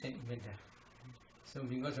to set metta. So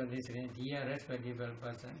because of this reason, dear respectable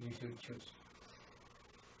person you should choose.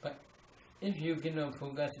 But if you cannot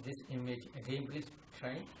focus this image, again please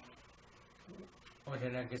try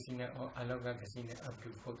Odana Kasina or Aloka Kasina up to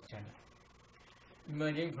 4th jhana.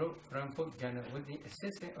 Imagine from 4th jhana, with the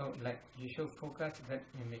assistance of light, you should focus that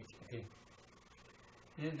image again.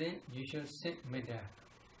 And then you should set metta.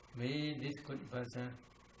 May this good person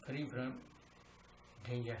free from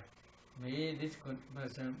danger. May this good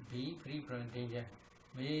person be free from danger.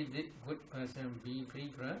 May this good person be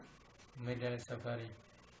free from mental suffering.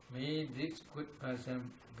 May this good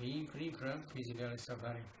person be free from physical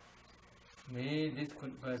suffering. May this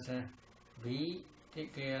good person be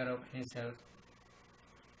take care of himself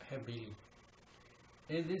happily.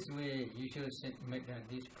 In this way, you should send Metta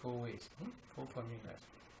these 4 ways, 4 formulas,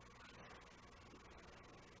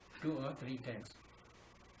 2 or 3 times.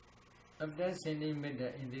 After sending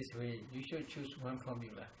Metta in this way, you should choose one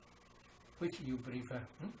formula, which you prefer.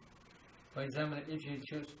 For example, if you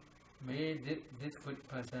choose, may this good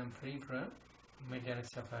person free from material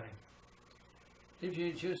suffering. If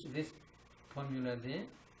you choose this formula, then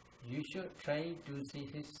you should try to see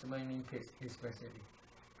his smiling face especially,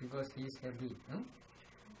 because he is happy.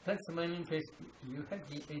 That smiling face you had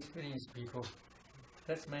experienced before.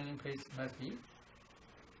 That smiling face must be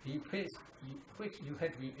the face which you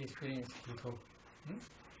had experienced before.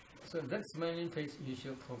 So that smiling face you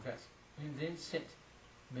should focus. And then set,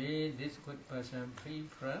 may this good person free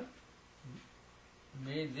from,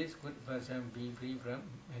 may this good person be free from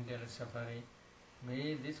mental suffering.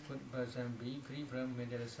 May this good person be free from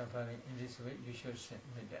mental suffering. In this way you should set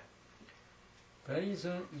Metta. Very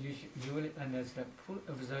soon you will understand full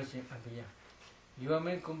absorption of Diya. You are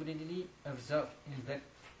made completely absorbed in that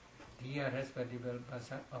Diya respectable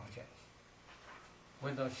person object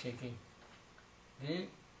without shaking. Then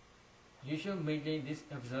you should maintain this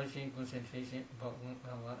absorption concentration about 1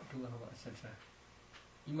 hour, 2 hours, etc.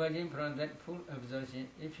 Imagine from that full absorption,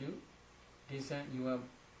 if you design your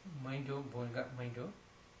mindo, Bhoga mindo,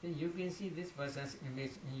 then you can see this person's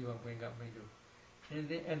image in your Bhoga mindo. And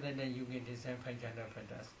then at that time you can design 5 jhana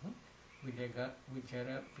padas. Videka,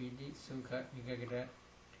 Vichara, Piti, Sukha, Nikagata.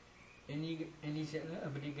 Any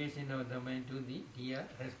application of the mind to the Diya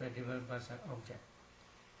respectable person object.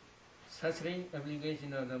 Such range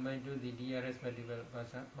application of the mind to the Diya respectable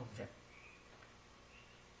person object.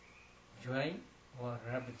 Joy or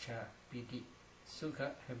rapture, pity,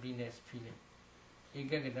 Sukha, happiness, feeling.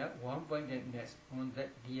 Ekagata, one-pointedness on that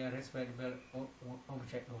Diya respectable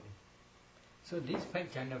object only. So these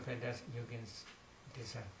 5 jhana fetters you can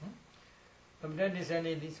design. After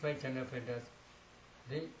designing these 5 jhana fetters,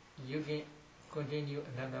 then you can continue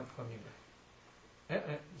another formula.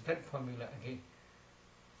 That formula again,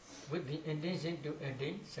 with the intention to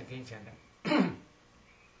attain second jhana.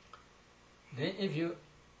 Then if you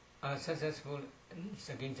are successful in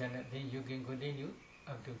second jhana, then you can continue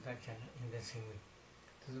up to third jhana in the same way.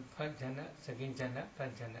 So first jhana, second jhana,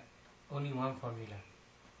 third jhana, only one formula.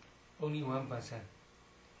 Only one person.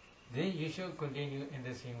 Then you should continue in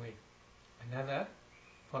the same way. Another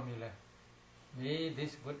formula. May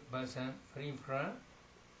this good person free from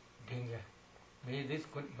danger. May this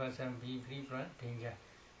good person be free from danger.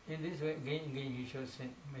 In this way, again you should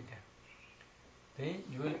send Metta. Then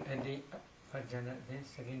you will add the first jhana, then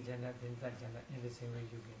second jhana, then third jhana. In the same way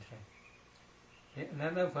you can try. Then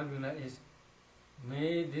another formula is,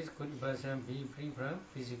 may this good person be free from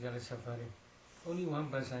physical suffering. Only one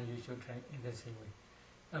person you should try in the same way,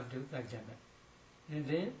 up to third jhana. And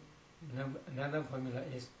then another formula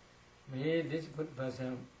is, may this good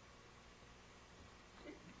person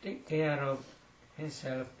take care of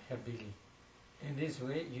himself happily. In this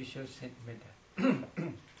way you should send Metta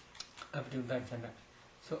up to third jhana.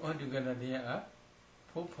 So altogether there are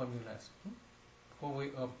 4 formulas, 4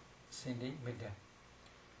 ways of sending Metta.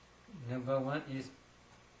 Number 1 is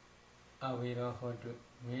Avira Hotu.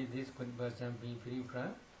 May this good person be free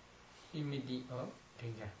from immediate or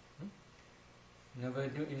danger. Number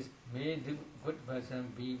 2 is, may the good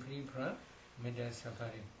person be free from mental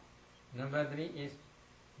suffering. Number 3 is,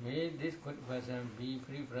 may this good person be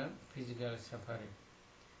free from physical suffering.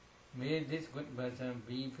 May this good person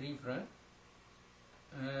be free from,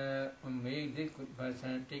 may this good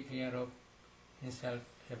person take care of himself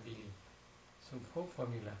happily. So 4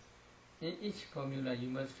 formula. In each formula you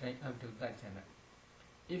must try up to that jhana.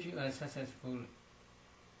 If you are successful,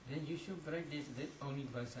 then you should practice this only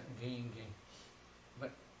person again and again.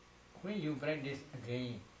 But when you practice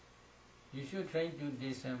again, you should try to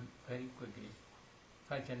do some very quickly.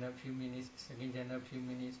 First jhana few minutes, second jhana few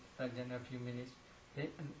minutes, third jhana few minutes. Then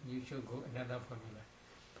you should go another formula.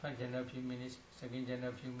 First jhana few minutes, second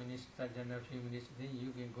jhana few minutes, third jhana few minutes. Then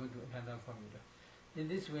you can go to another formula. In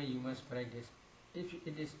this way you must practice. If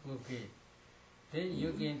it is okay, then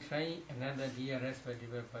you can try another Diya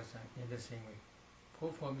respectable person in the same way.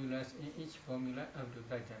 4 formulas, in each formula up to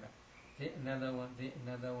third jhana. Then another one, then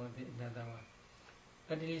another one, then another one.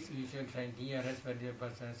 At least you should try Diya respectable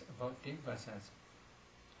persons, about 10 persons.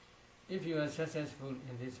 If you are successful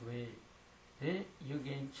in this way, then you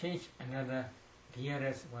can change another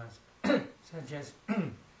Diya ones, such as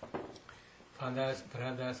fathers,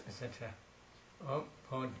 brothers, etc. Or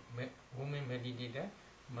for women meditator,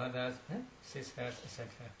 mothers, sisters, etc.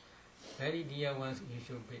 Very dear ones you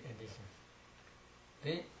should pay attention.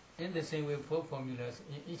 Then In the same way, 4 formulas,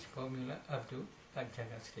 in each formula up to that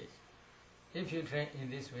jhana stage. If you try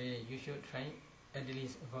in this way, you should try at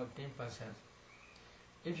least about 10%.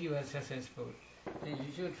 If you are successful, then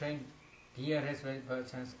you should try DRS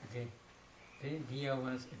persons again, then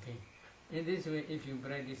DR1s again. In this way, if you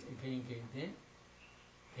practice again, then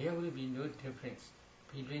there will be no difference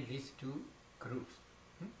between these two groups.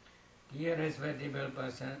 DRS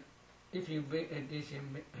person, if you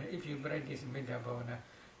practice Metta Bhavana,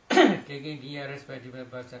 taking DRS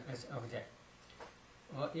person as object,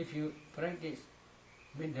 or if you practice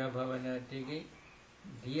Metta Bhavana, taking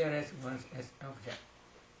DRS ones as object,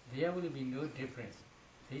 there will be no difference.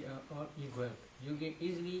 They are all equal. You can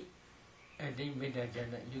easily attain Metta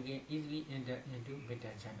jhana. You can easily enter into Metta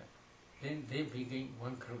jhana. Then they become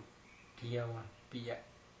one group, DR1, PR.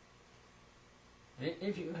 Then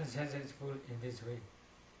if you are successful in this way,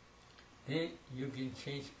 then you can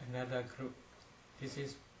change another group. This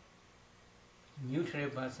is neutral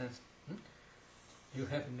persons. You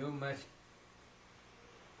have no much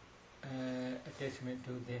attachment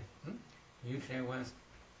to them. Neutral ones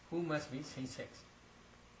who must be same sex.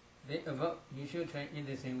 Then about you should try in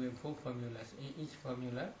the same way 4 formulas. In each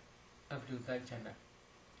formula up to that jhana.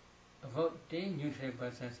 About 10 neutral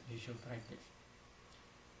persons you should practice.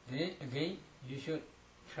 Then again you should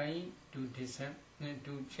try to discern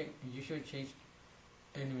to check. You should change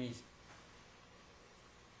enemies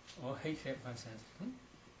or hatred persons.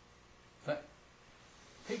 But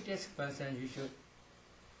hatred person you should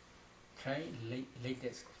try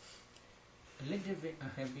latest. A little bit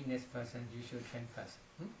unhappiness person you should try first.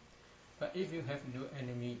 But if you have no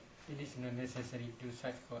enemy, it is not necessary to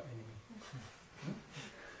search for enemy.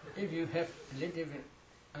 If you have little bit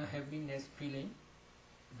unhappiness feeling,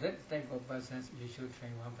 that type of persons you should try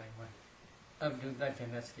one by one up to that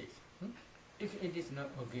jhana stage. If it is not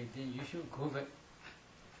okay, then you should go back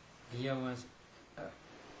DR1s.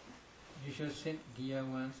 You should send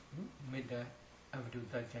DR1s Metta up to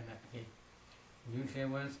that jhana again. Neutral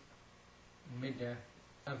ones Metta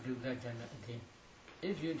up to that jhana again.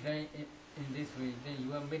 If you try in this way, then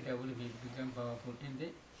your Metta will become powerful and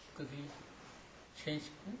then quickly change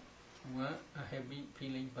one a happy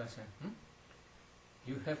feeling person.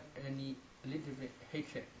 You have any little bit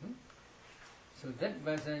hatred. So that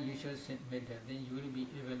person you should send Metta, then you will be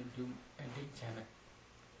able to attain jhana.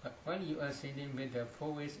 But while you are sending Metta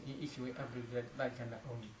 4 ways in each way up to that jhana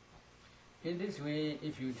only. In this way,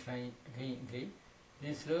 if you try again,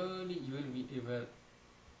 then slowly you will be able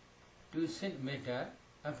to send Metta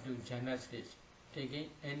up to jhana stage, taking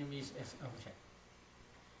enemies as object.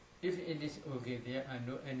 If it is okay, there are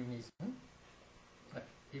no enemies. But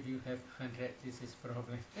if you have 100, this is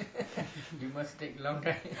problem. You must take long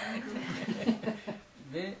time.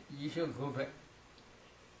 Then you should go back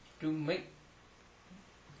to make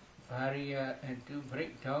barrier and to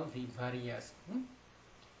break down the barriers.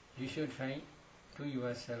 You should try to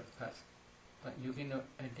yourself first. But you cannot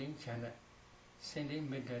attain jhana, sending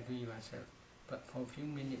Metta to yourself, but for a few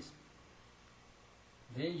minutes.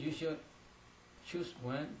 Then you should choose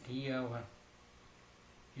one DR1.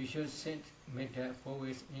 You should send Metta 4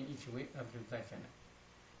 ways in each way up to that jhana.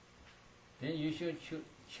 Then you should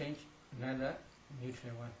change another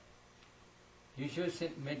neutral one. You should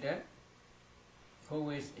send Metta 4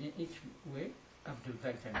 ways in each way up to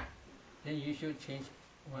that jhana. Then you should change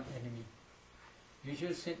one enemy. You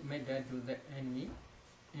should send Metta to the enemy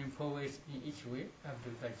in 4 ways in each way up to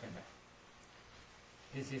that jhana.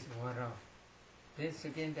 This is one round. Then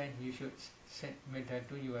second time you should send Metta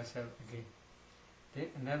to yourself again. Then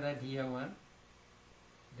another DR1,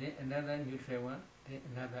 then another neutral one, then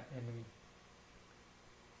another enemy.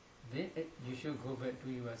 Then you should go back to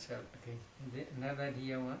yourself again. Then another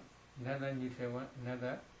DR1, another neutral one,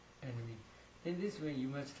 another enemy. In this way you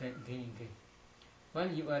must try again and again.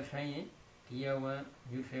 While you are trying DR1,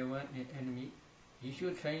 neutral one and enemy, you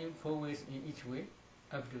should try 4 ways in each way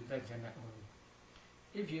up to that jhana only.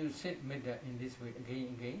 If you send Metta in this way again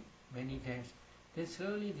and again, many times, then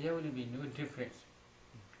slowly there will be no difference.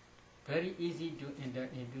 Very easy to enter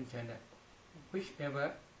into jhana.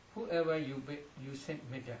 Whoever you send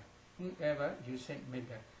Metta,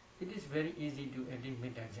 it is very easy to attain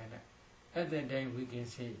Metta jhana. At that time we can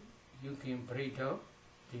say, you can break out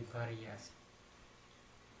the barriers.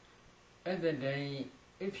 At that time,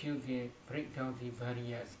 if you can break down the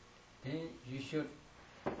barriers, then you should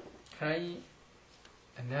try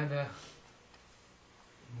another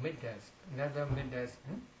methods.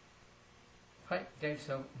 5 types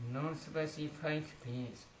of non-specified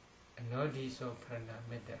beings, anodis of prana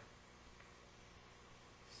metta.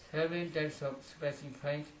 7 types of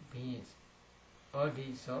specified beings,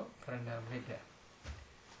 odis of prana metta.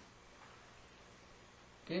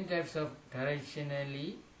 10 types of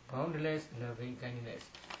directionally boundless loving kindness.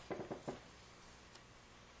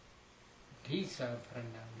 These are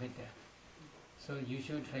prana metta. So you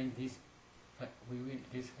should try this, but we will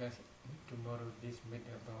discuss tomorrow this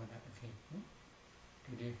metta bhavana again.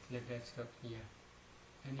 Today let us stop here.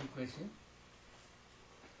 Any question?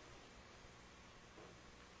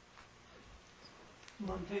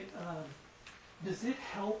 Monte, does it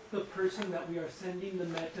help the person that we are sending the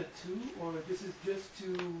metta to, or this is just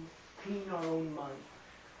to clean our own mind?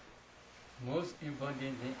 Most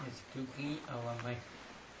important thing is to clean our mind.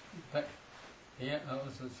 But there are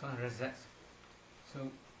also some results. So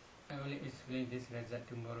I will explain this result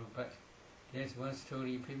tomorrow. But there's one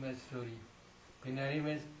story, famous story.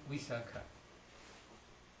 Pinarimas Visakha.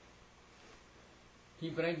 He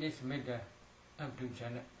practiced metta up to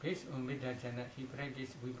jhana. Based on metta jhana, he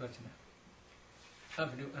practiced vipassana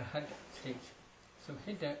up to arhat stage. So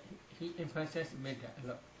he emphasized metta a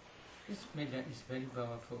lot. This metta is very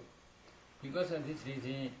powerful. Because of this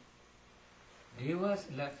reason, devas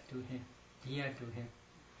love to him, dear to him.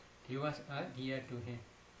 Devas are dear to him.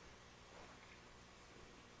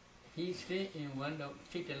 He stayed in one of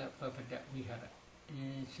Chitalapapada Vihara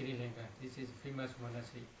in Sri Lanka. This is a famous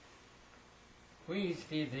monastery. When he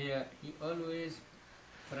stayed there, he always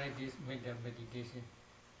practiced metta meditation.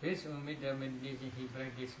 Based on metta meditation, he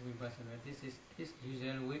practiced vipassana. This is his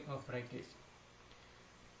usual way of practice.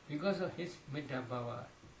 Because of his metta power,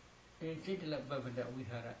 in Chitalapapada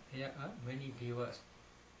Vihara, there are many devas.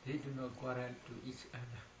 They do not quarrel to each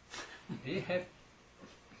other. They have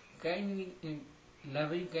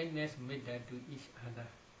loving kindness metta to each other.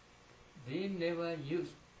 They never use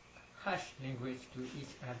harsh language to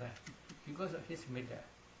each other because of his metta.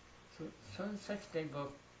 So some such type of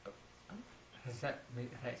result may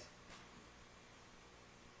arise.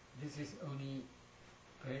 This is only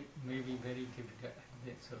maybe very difficult.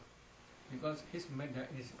 So because his metta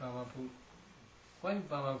is powerful. Why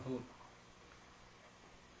powerful?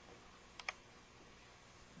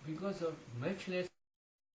 Because of matchless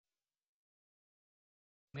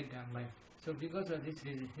metta mind. So because of this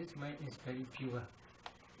reason, his mind is very pure.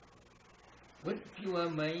 With pure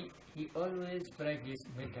mind, he always practiced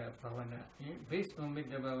metta bhavana. Based on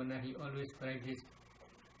metta bhavana, he always practiced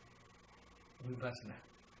vipassana.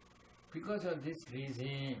 Because of this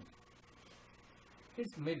reason,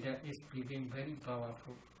 his metta is became very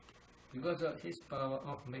powerful. Because of his power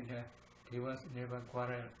of metta, he was never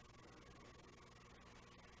quarrel.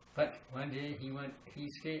 But one day he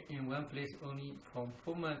stayed in one place only for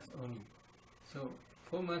 4 months only. So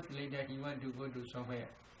 4 months later he want to go to somewhere.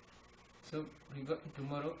 So we got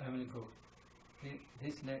tomorrow I will go.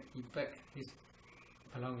 This night he packed his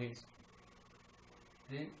belongings.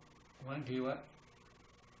 Then one deva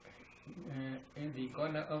in the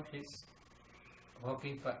corner of his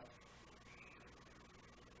walking path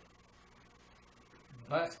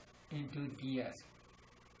burst into tears.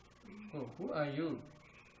 Oh, who are you?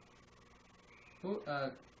 Who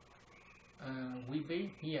are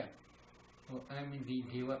weeping here? Oh, I am the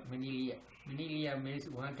deva Manilia. Manilia means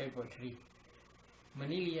one type of tree.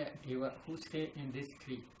 Manilia deva who stay in this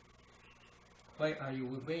tree. Why are you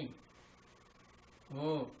weeping?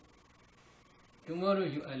 Oh, tomorrow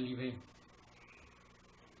you are leaving.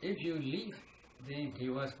 If you leave, then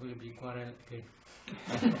devas will be quarrel again.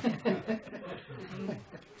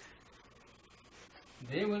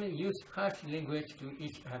 They will use harsh language to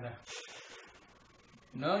each other.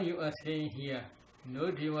 Now you are staying here.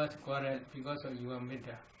 No devas quarrel because of your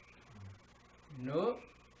metta. No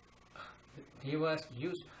devas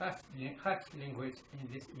use harsh language in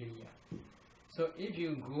this area. So if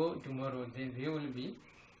you go tomorrow, then they will be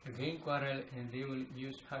again quarrel and they will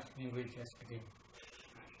use harsh languages again.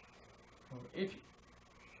 So if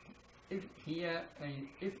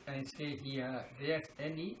I stay here, there's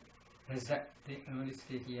any result, then I will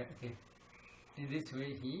stay here again. In this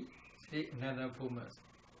way, he stayed another 4 months.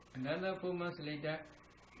 Another 4 months later,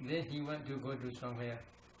 then he want to go to somewhere.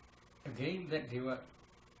 Again, that deva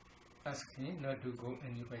asked him not to go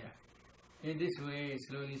anywhere. In this way,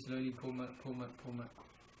 slowly, 4 months.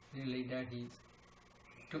 Then later he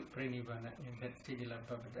took pranibana in that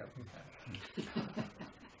Siddhilabhavada Vihara.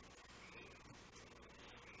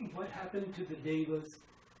 What happened to the devas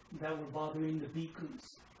that were bothering the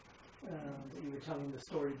bhikkhus that you were telling the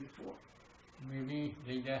story before? Maybe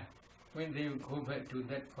later, when they go back to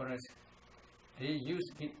that forest, they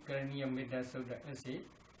use Karaniya Metta Sutta as a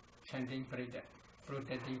chanting preta,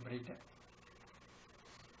 protecting preta.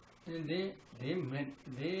 And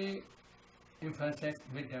they emphasize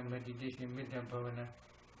metta meditation, metta bhavana.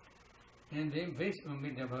 And then based on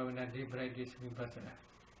metta bhavana, they practice vipassana.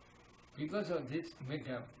 Because of this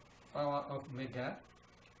metta, power of metta,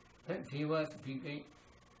 that devas became,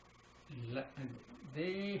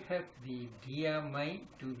 they have the dear mind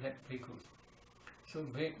to that bhikkhus. So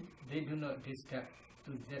they do not disturb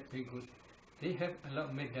to that bhikkhus. They have a lot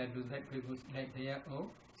of metta to that bhikkhus like their own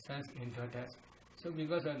sons and daughters. So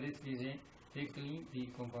because of this reason, they clean the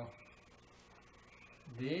compound.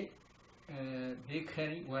 They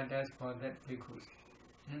carry waters for that bhikkhus.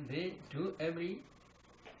 And they do every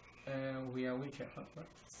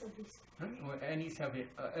service. Or any service,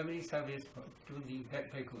 every service to the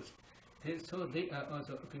that bhikkhus. So they are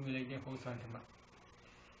also accumulating wholesome dhamma.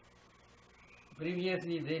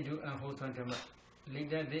 Previously they do unwholesome dhamma.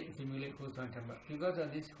 Later they accumulate wholesome dhamma. Because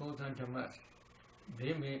of this wholesome dhamma,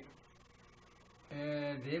 they may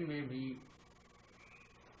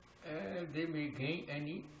gain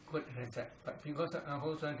any good result. But because of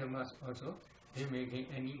unwholesome dhamma also, they may gain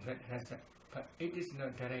any bad result. But it is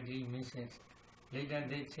not directly mentioned. Later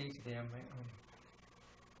they change their mind only.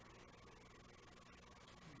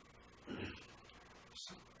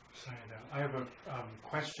 Sayadaw, I have a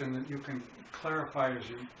question that you can clarify as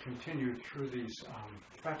you continue through these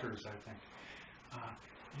fetters, I think.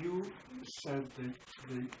 You said that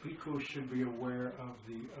the bhikkhu should be aware of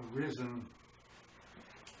the arisen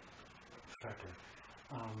fetter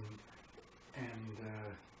and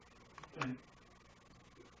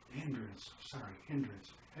hindrance.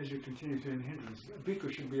 As you continue to hindrance, the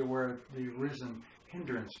bhikkhu should be aware of the arisen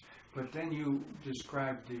hindrance. But then you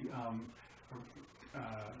described the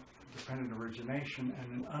dependent origination and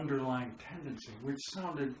an underlying tendency, which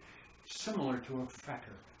sounded similar to a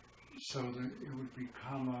fetter. So that it would be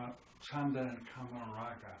kama chanda and kama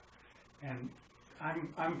raga. And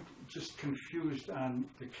I'm just confused on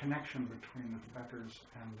the connection between the fetters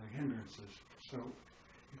and the hindrances. So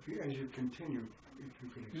as you continue, if you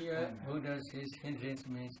could explain that. Buddha says hindrance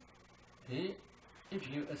means if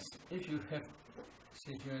you have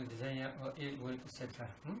sexual desire or ill will, etc.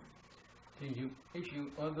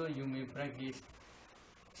 Although you may practice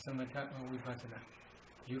samatha or vipassana,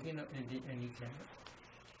 you cannot attain any jhana.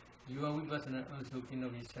 Your vipassana also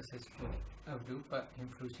cannot be successful up to but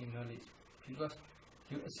improving knowledge, because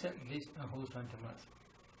you accept this unwholesome dhammas.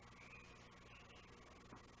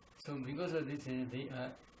 So because of this, they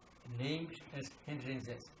are named as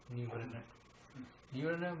hindrances, nivarana.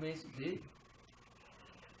 Nivarana means they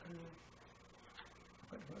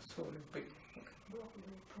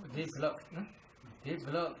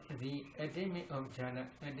block the attainment of jhana,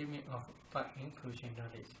 attainment of part inclusion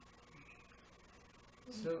knowledge.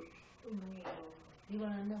 So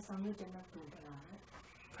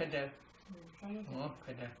fetter.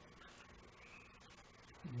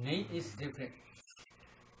 Name is different.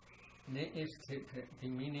 The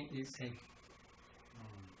meaning is same.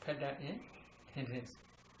 Fetter and hindrance.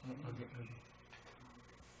 Okay.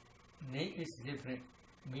 Name is different.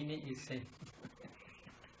 Meaning is same.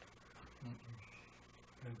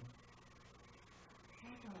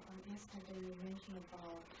 Yesterday you mentioned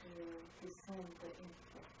about discern the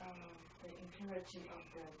impurity of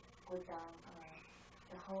the Buddha,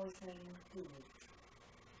 the wholesome deeds.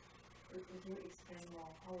 Would you explain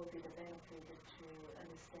more how would be the benefit to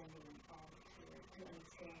understanding to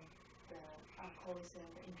understand the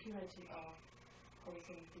unwholesome, the impurity of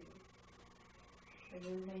wholesome deeds? When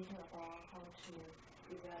you mentioned about how to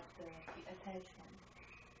develop the attachment.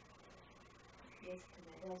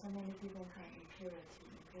 Yesterday, there are so many different kinds of impurity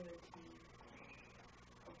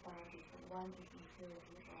of body. One is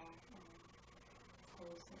impurity of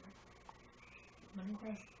wholesome. มันไ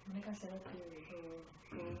ม่ก็เซลล์คือ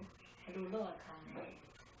ดูโลกคัน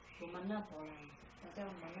ดูมันน่าพอละแล้วเจ้า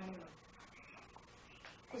มันน่า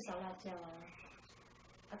กุศลเจ้า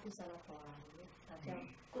อกุศลพอละแล้วเจ้า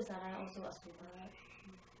กุศล also อสุภะ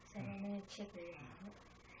ใช่ไหมไม่เช็คเลย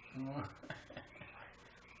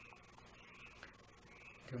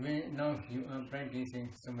Now you are practicing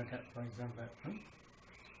samatha, for example.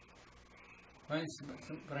 Once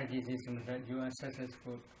practicing samatha, you are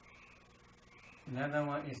successful. Another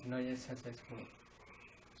one is not yet successful.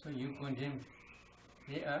 So you condemn.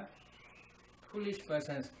 They are foolish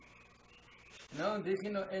persons. Now they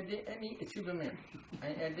cannot attain any achievement. I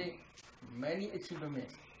attain many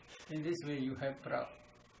achievements. In this way you have proud.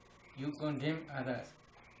 You condemn others.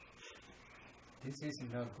 This is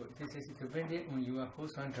not good. This is dependent on your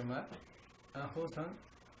wholesome dhamma, unwholesome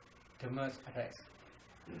dhammas arise.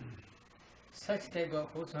 Such type of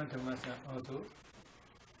wholesome dhammas are also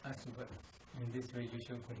asubha. In this way you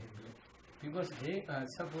should contribute. Because they are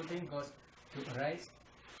supporting cause to arise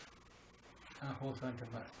unwholesome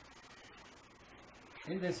dhammas.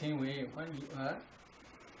 In the same way, when you are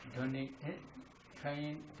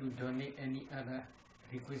trying to donate any other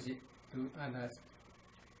requisite to others.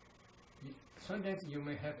 Sometimes you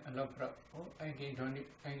may have a lot of problem. Oh, I can donate,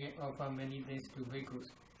 I can offer many things to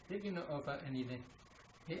vehicles. They cannot offer anything.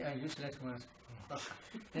 They are useless ones.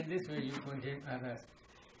 And this way you condemn others.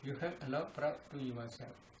 You have a lot of proud to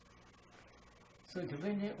yourself. So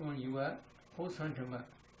depending on your wholesome dharma,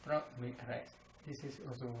 proud may arise. This is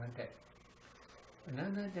also one type.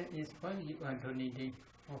 Another that is while you are donating,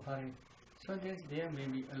 offering, sometimes there may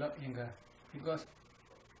be a lot of anger because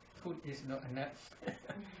food is not enough.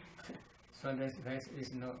 Sometimes rice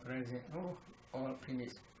is not present. Oh, all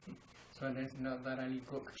finished. Sometimes not thoroughly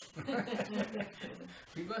cooked.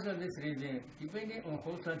 Because of this reason, depending on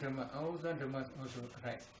wholesome dharma, unwholesome dharmas also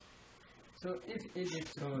arise. So if it is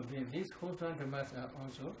so, then these wholesome dharmas are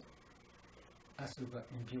also asubha,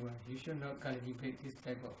 impure. You should not cultivate this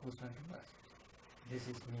type of wholesome dharmas. This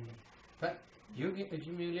is meaning. But you can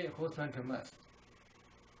accumulate wholesome dharmas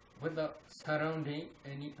without surrounding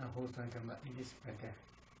any unwholesome dharma. It is better.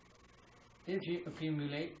 If you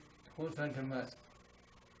accumulate wholesome dharmas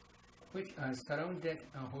which are surrounded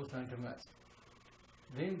unwholesome dharmas,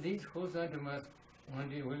 then these wholesome dharmas one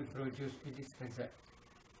day will produce its result.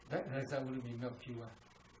 That result will be not pure.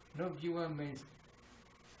 Not pure means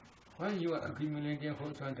when you are accumulating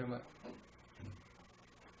wholesome dharma,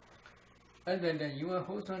 other than your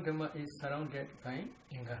wholesome dharma is surrounded by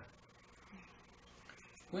anger.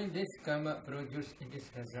 When this karma produces its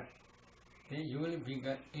result, then you will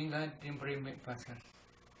become anger temperament person.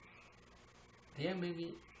 There may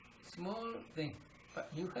be small thing,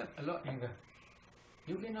 but you have a lot of anger.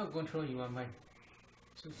 You cannot control your mind.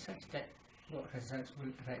 So such that what results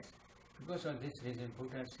will arise. Because of this reason,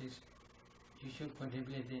 Buddha says you should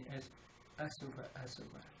contemplate it as asubha,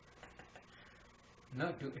 asubha.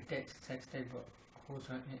 Not to attach such type of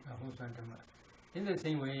wholesome and unwholesome dharma. In the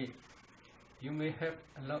same way, you may have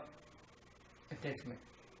a lot of attachment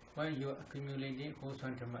while you are accumulating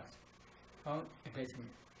wholesome dharmas. How attachment?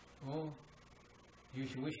 Oh, you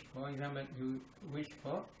should wish, for example, you wish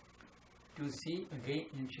for to see again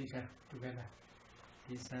in future together.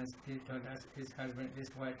 His sons, his daughters, his husband, his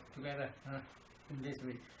wife together in this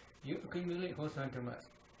way. You accumulate wholesome dharmas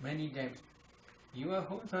many times. Your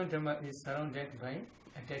wholesome dharma is surrounded by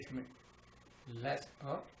attachment, lust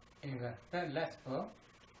or anger, lust or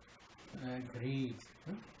greed.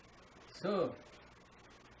 So,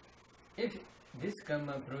 if this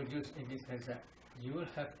karma produces in this result, you will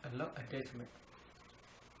have a lot of attachment.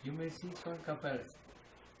 You may see some couples,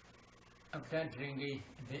 after drinking,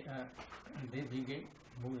 they begin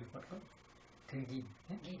moving, drinking,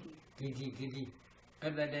 giddy.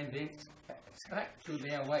 Other than they strike to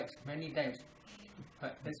their wives many times,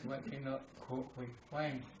 but this wife cannot cope with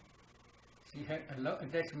wine. She had a lot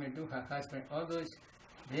of attachment to her husband, although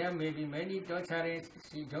there may be many daughters,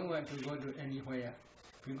 she don't want to go to anywhere,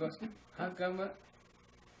 because her karma,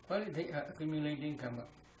 while they are accumulating karma,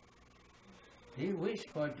 they wish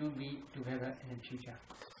for to be together in future.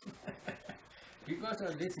 Because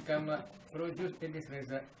of this karma produced in this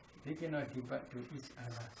result, they cannot depart to each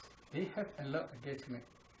other. They have a lot of attachment.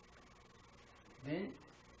 Then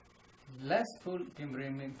lustful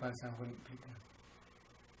temperament person will become.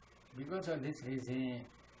 Because of this reason,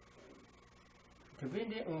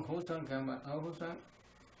 depending on wholesome karma, unwholesome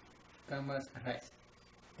karmas arise.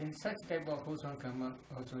 In such type of wholesome karma,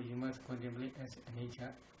 also you must contemplate as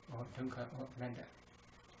nature or dukkha or nanda.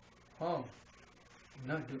 How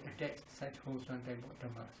not to attach such wholesome type of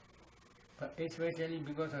dhammas. But especially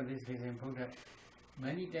because of this reason, Buddha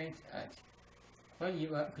many times asked, when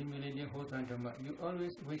you are accumulating wholesome dhamma, you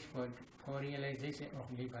always wish for realization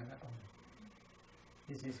of nibbana only.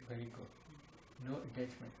 This is very good. No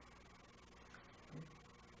attachment.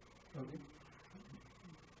 Okay.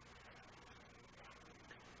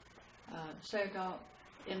 Sayadaw,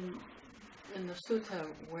 in the sutta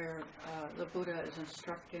where the Buddha is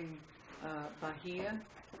instructing Bahiya,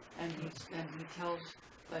 and he tells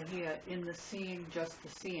Bahiya, in the seeing, just the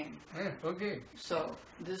seeing. Okay. So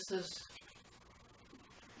this is,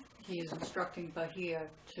 he is instructing Bahiya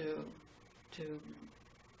to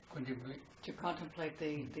contemplate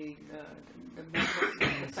the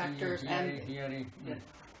mental factors and hearing. Yeah.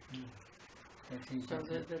 So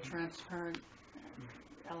the transparent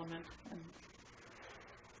element. And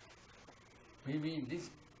maybe this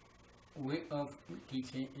way of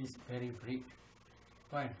teaching is very brief.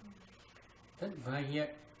 Why? That Bahya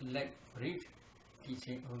like brief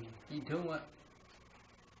teaching only. He don't want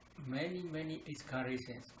many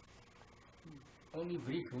excursions. Only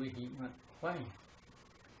brief way he want. Why?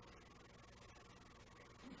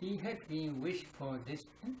 He had been wished for this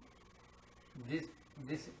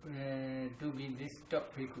this to be this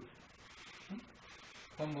top bhikkhu,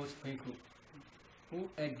 foremost bhikkhu, who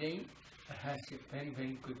attained hardship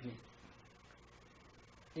very quickly.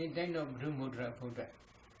 In time of Brahmodra Buddha,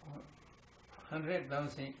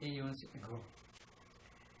 100,000 aeons ago.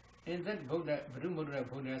 In that Brahmodra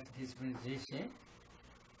Buddha's dispensation,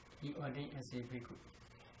 he ordained as a bhikkhu.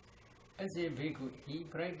 As a bhikkhu, he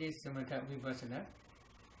practiced samatha vipassana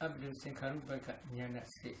up to Sankharupaka jnana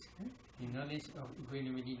stage, the knowledge of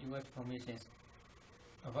equanimity towards formations,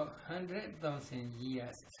 about 100,000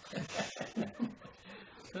 years.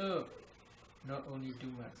 So, not only 2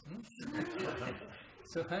 months.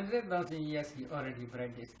 So 100,000 years he already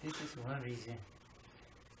practiced. This is one reason.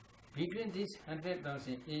 Between these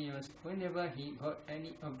 100,000 aeons, whenever he got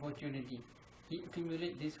any opportunity, he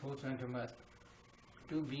accumulated this whole dhammas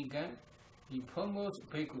to become the foremost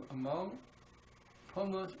bhikkhu among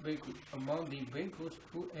the bhikkhus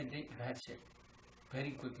who attained hardship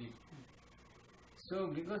very quickly. So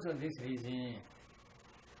because of this reason,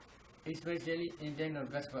 especially in the time of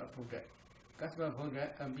Kassapa Buddha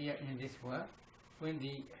appeared in this world when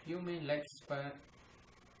the human lifespan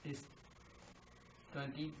is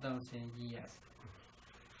 20,000 years.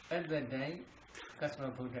 At that time,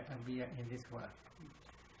 Kassapa Buddha appeared in this world.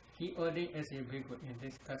 He ordained as a bhikkhu in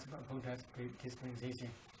this Kassapa Buddha's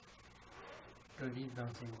dispensation,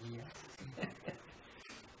 20,000 years.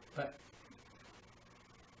 But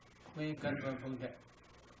when Kassapa Buddha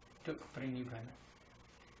took Pranipana,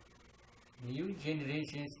 new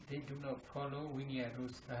generations, they do not follow Vinaya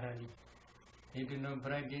rules thoroughly. They do not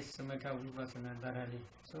practice samatha vipassana thoroughly.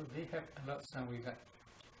 So they have a lot of samvega,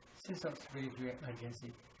 sense of spiritual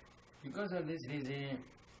urgency. Because of this reason,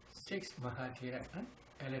 6 Mahathera,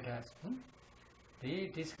 elders, they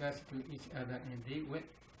discussed to each other and they went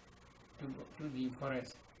to the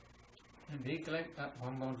forest. And they climbed up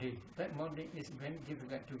one mountain. That mountain is very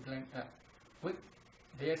difficult to climb up. But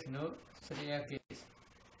there's no staircase.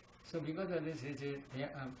 So because of this reason, there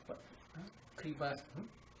are creepers.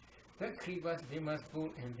 That creepers they must pull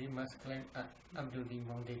and they must climb up to the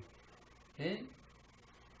mountain. Then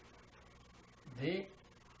they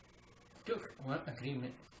took one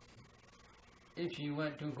agreement. If you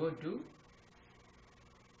want to go to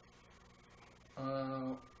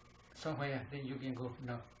somewhere, then you can go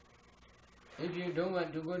now. If you don't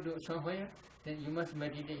want to go to somewhere, then you must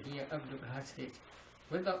meditate here up to hard stage.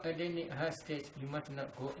 Without attaining hard stage, you must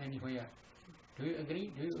not go anywhere. Do you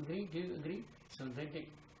agree? Do you agree? Do you agree? So they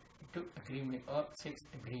took agreement, all 6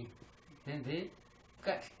 agreed. Then they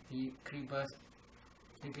cut the creepers,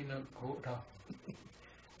 they cannot go down.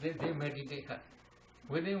 Then they meditate hard.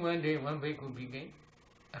 Within one day, one bhikkhu became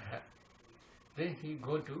arhat. Then he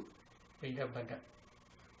go to Vedabada.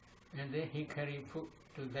 And then he carry food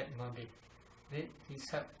to that mountain. Then he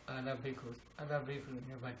serve other bhikkhus. Other bhikkhus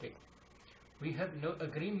never take. We have no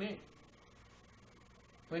agreement.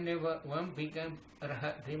 Whenever one become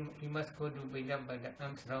arhat, then he must go to Vedabada,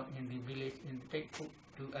 arms round in the village and take food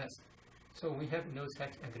to us. So we have no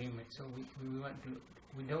such agreement. So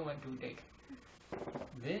we don't want to take.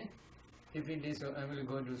 Then, if it is so, I will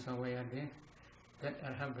go to somewhere. Then that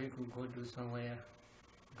arhat bhikkhu go to somewhere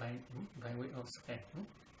by way of sky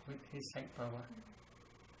with his sight power.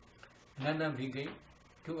 Another brigade,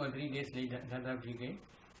 2 or 3 days later, another brigade,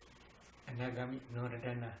 Anagami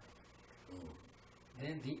Noradana.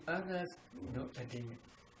 Then the others no attainment.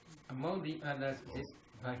 Among the others is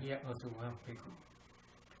Bahia also one bhikkhu.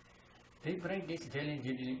 They practice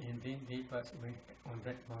diligently and then they pass away on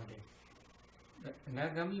that mountain. The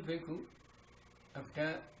Nagami bhikkhu,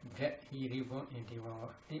 after that he reborn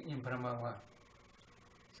in Brahmawa.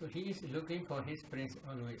 So he is looking for his prince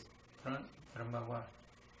always from Brahmawa.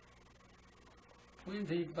 When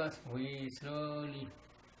they pass away slowly,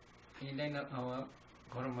 in line of our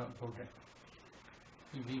Gautama Buddha,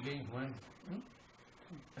 he became one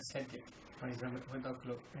ascetic, for example, without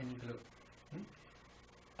clothes, any clothes.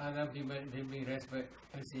 Other people they bring respect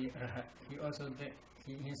as a rahat. He also did,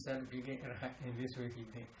 he himself became rahat in this way he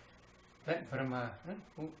did. That Brahma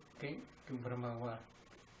who came to Brahmawa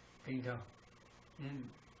came down and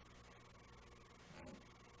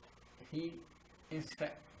he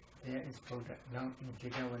instructed there is Buddha now in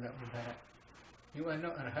Jidavana Udara. You are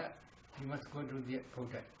not arhat, you must go to the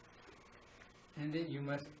Buddha. And then you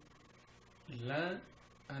must learn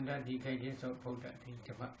under the guidance of Buddha,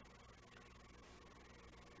 the Dhamma.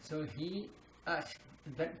 So he asked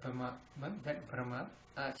that Brahma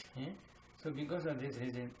asked him. So because of this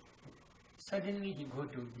reason, suddenly he go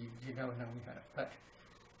to the Jidavana Vihara. But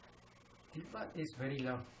the path is very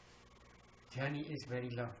long. Journey is very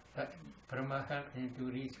long. But Brahma helped him to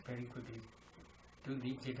reach very quickly. to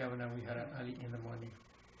the Jetavana Vihara early in the morning.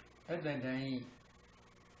 At that time,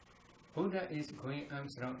 Buddha is going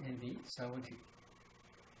arms round in the Savatthi.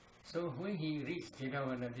 So when he reached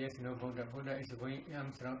Jetavana, there is no Buddha. Buddha is going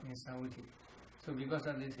arms round in Savatthi. So because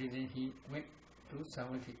of this reason, he went to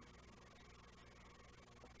Savatthi.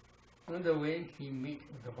 On the way, he met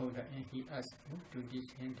the Buddha and he asked to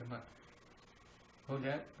teach him Dhamma.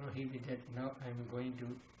 Buddha prohibited, now I am going to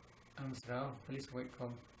arms round, please wait for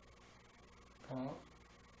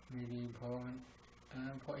maybe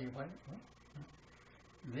for a while.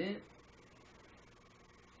 Then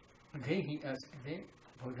again he asked, then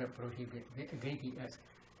Buddha prohibited, then again he asked.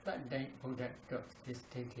 That day Buddha taught this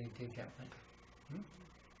taking.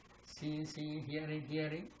 Seeing,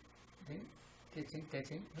 hearing, then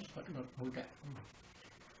touching, what not Buddha?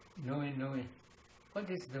 Knowing. What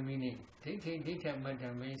is the meaning?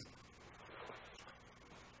 Metta means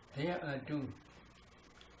there are two.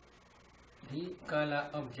 The kala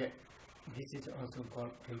object, this is also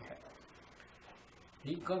called data.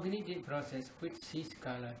 The cognitive process which sees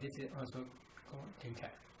kala, this is also called data.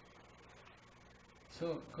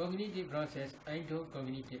 So cognitive process,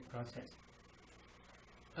 cognitive process.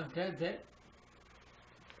 After that,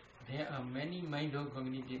 there are many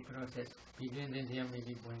mind-cognitive processes. Between them there may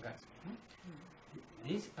be bhangas.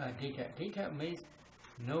 These are data. Data means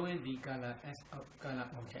knowing the kala as a kala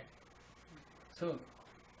object. So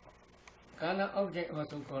kala object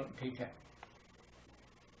also called data.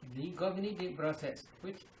 The cognitive process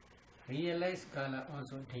which realize kala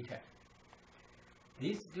also data.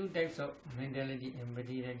 These two types of mentality and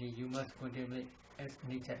materiality you must contemplate as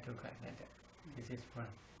nature to Anatta. This is one.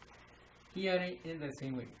 Hearing in the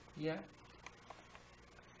same way.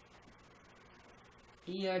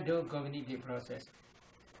 Ear do cognitive process.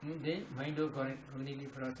 Then mind do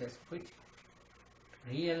cognitive process which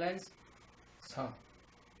realize sound.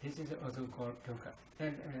 This is also called dukkha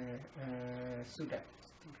and sutta.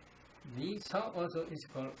 The sound also is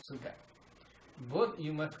called sutta. Both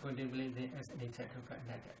you must contemplate them as nature dukkha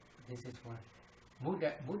anatta. This is one.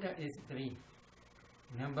 Buddha is three.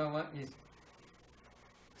 Number one is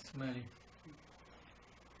smelling.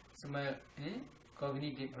 Smell,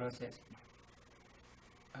 cognitive process.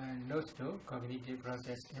 And nose to cognitive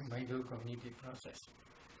process and mind to cognitive process.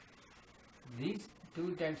 These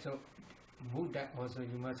two types of Buddha also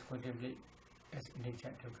you must contemplate as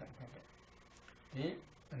nature dukkha anatta. Then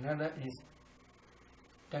another is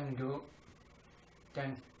tongue to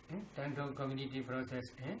cognitive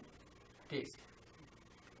process and taste.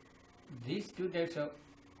 These two types of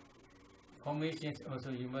formations also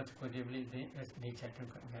you must contemplate them as nature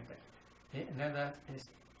dukkha anatta. Then another is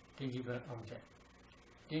tangible object.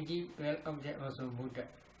 Tangible object also Buddha.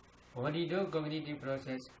 Body do cognitive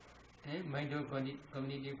process and mind do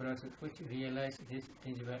cognitive process which realize this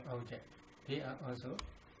tangible object. They are also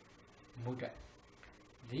Buddha.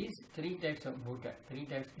 These three types of Buddha, three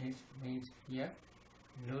types means here,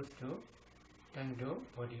 nose to, tongue to,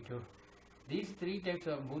 body to. These three types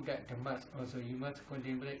of Buddha Dhammas also you must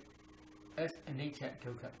contemplate as a nature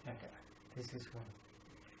dukkha anatta. This is one.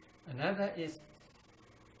 Another is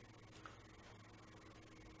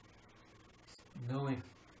knowing,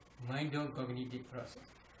 mind or cognitive process.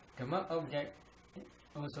 Dhamma object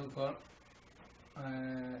also called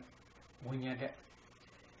vinyada.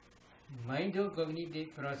 Mind or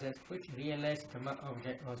cognitive process which realize Dhamma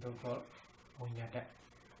object also called vinyada.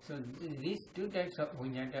 So these two types of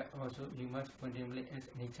vinyada also you must contemplate as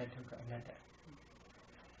nature dukkha anatta.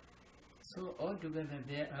 So altogether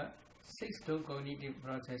there are 6 cognitive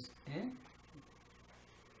process and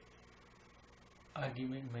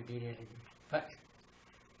ultimate materiality. But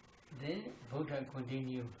then Buddha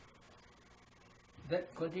continue.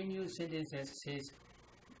 That continued sentences says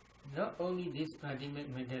not only this ultimate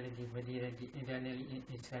materiality internally and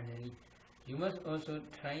externally, you must also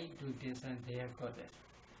try to discern their causes,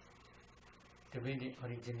 dependent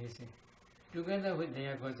origination. Together with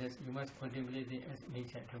their causes, you must contemplate them as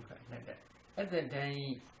nature dukkha anatta. At that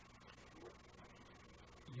time,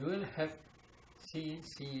 you will have seeing,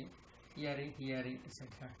 hearing,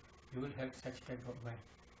 etc. You will have such type of mind.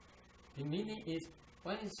 The meaning is,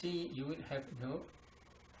 when you see, you will have no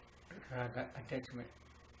raga attachment.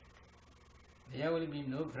 There will be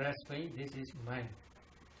no grasping, this is mind.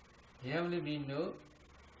 There will be no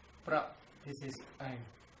pra, this is I.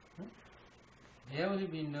 There will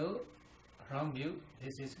be no wrong view,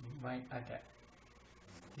 this is mind atta.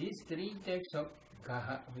 These three types of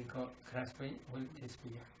gaha we call grasping will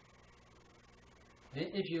disappear. Then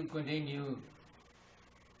if you continue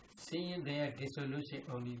seeing their dissolution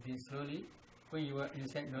only, then slowly when your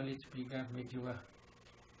inside knowledge becomes mature,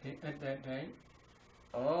 then at that time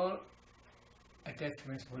all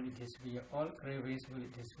attachments will disappear, all cravings will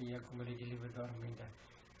disappear completely without remainder.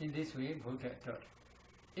 In this way, Buddha taught.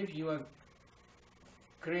 If you are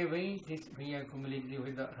craving disappear completely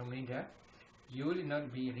without remainder, you will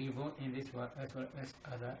not be reborn in this world as well as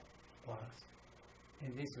other worlds.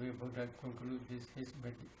 In this way, Buddha concludes his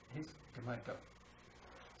Dhamma talk.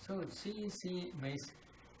 So, see means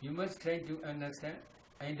you must try to understand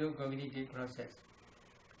endocognitive process,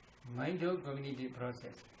 mindocognitive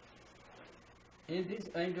process. In this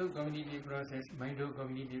endocognitive process,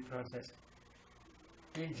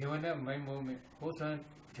 in jhana mind movement, wholesome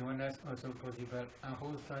jhanas also possible,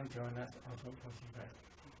 unwholesome jhanas also possible.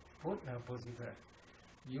 Both are possible.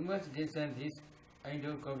 You must discern this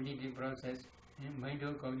endocognitive process and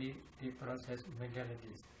mindocognitive process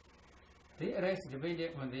mentalities. They arise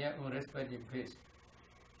depending on their own respective base.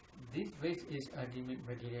 This base is ultimate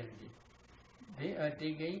materiality. They are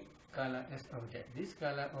taking kala as object. This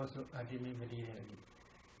kala also ultimate materiality.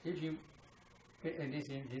 If you pay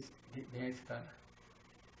attention, there is kala.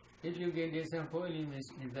 If you get some four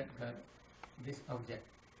elements in that kala, this object,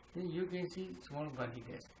 then you can see small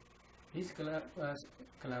particles. These kalabas,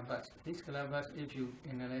 if you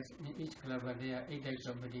analyze in each kalaba, there are 8 types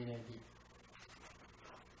of materiality.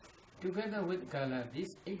 Together with kala,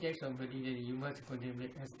 these 8 types of materiality you must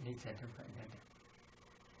contemplate as satisfied.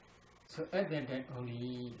 So at that time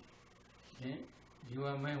only, then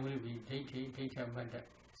your mind will be data manda,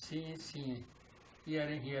 seeing,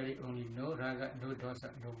 hearing only, no raga, no dosa,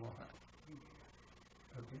 no moha.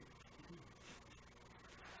 Okay.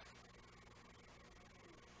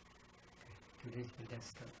 Today's let's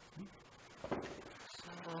start.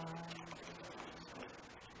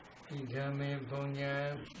 Idame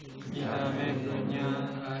punya,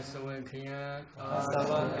 asawakaya,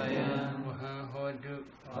 mahahodu,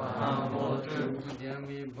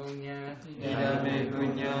 idame punya,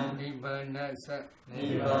 nibanasa,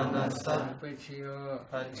 pachyo,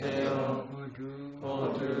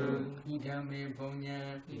 hodu, idame punya,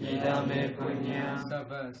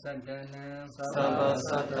 sabha sadhana,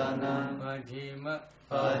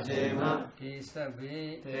 Pajema,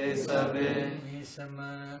 Tesabe,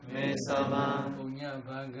 Mesama, Punya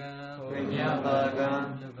Baga,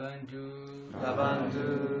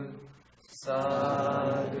 Labandu, Sadhu.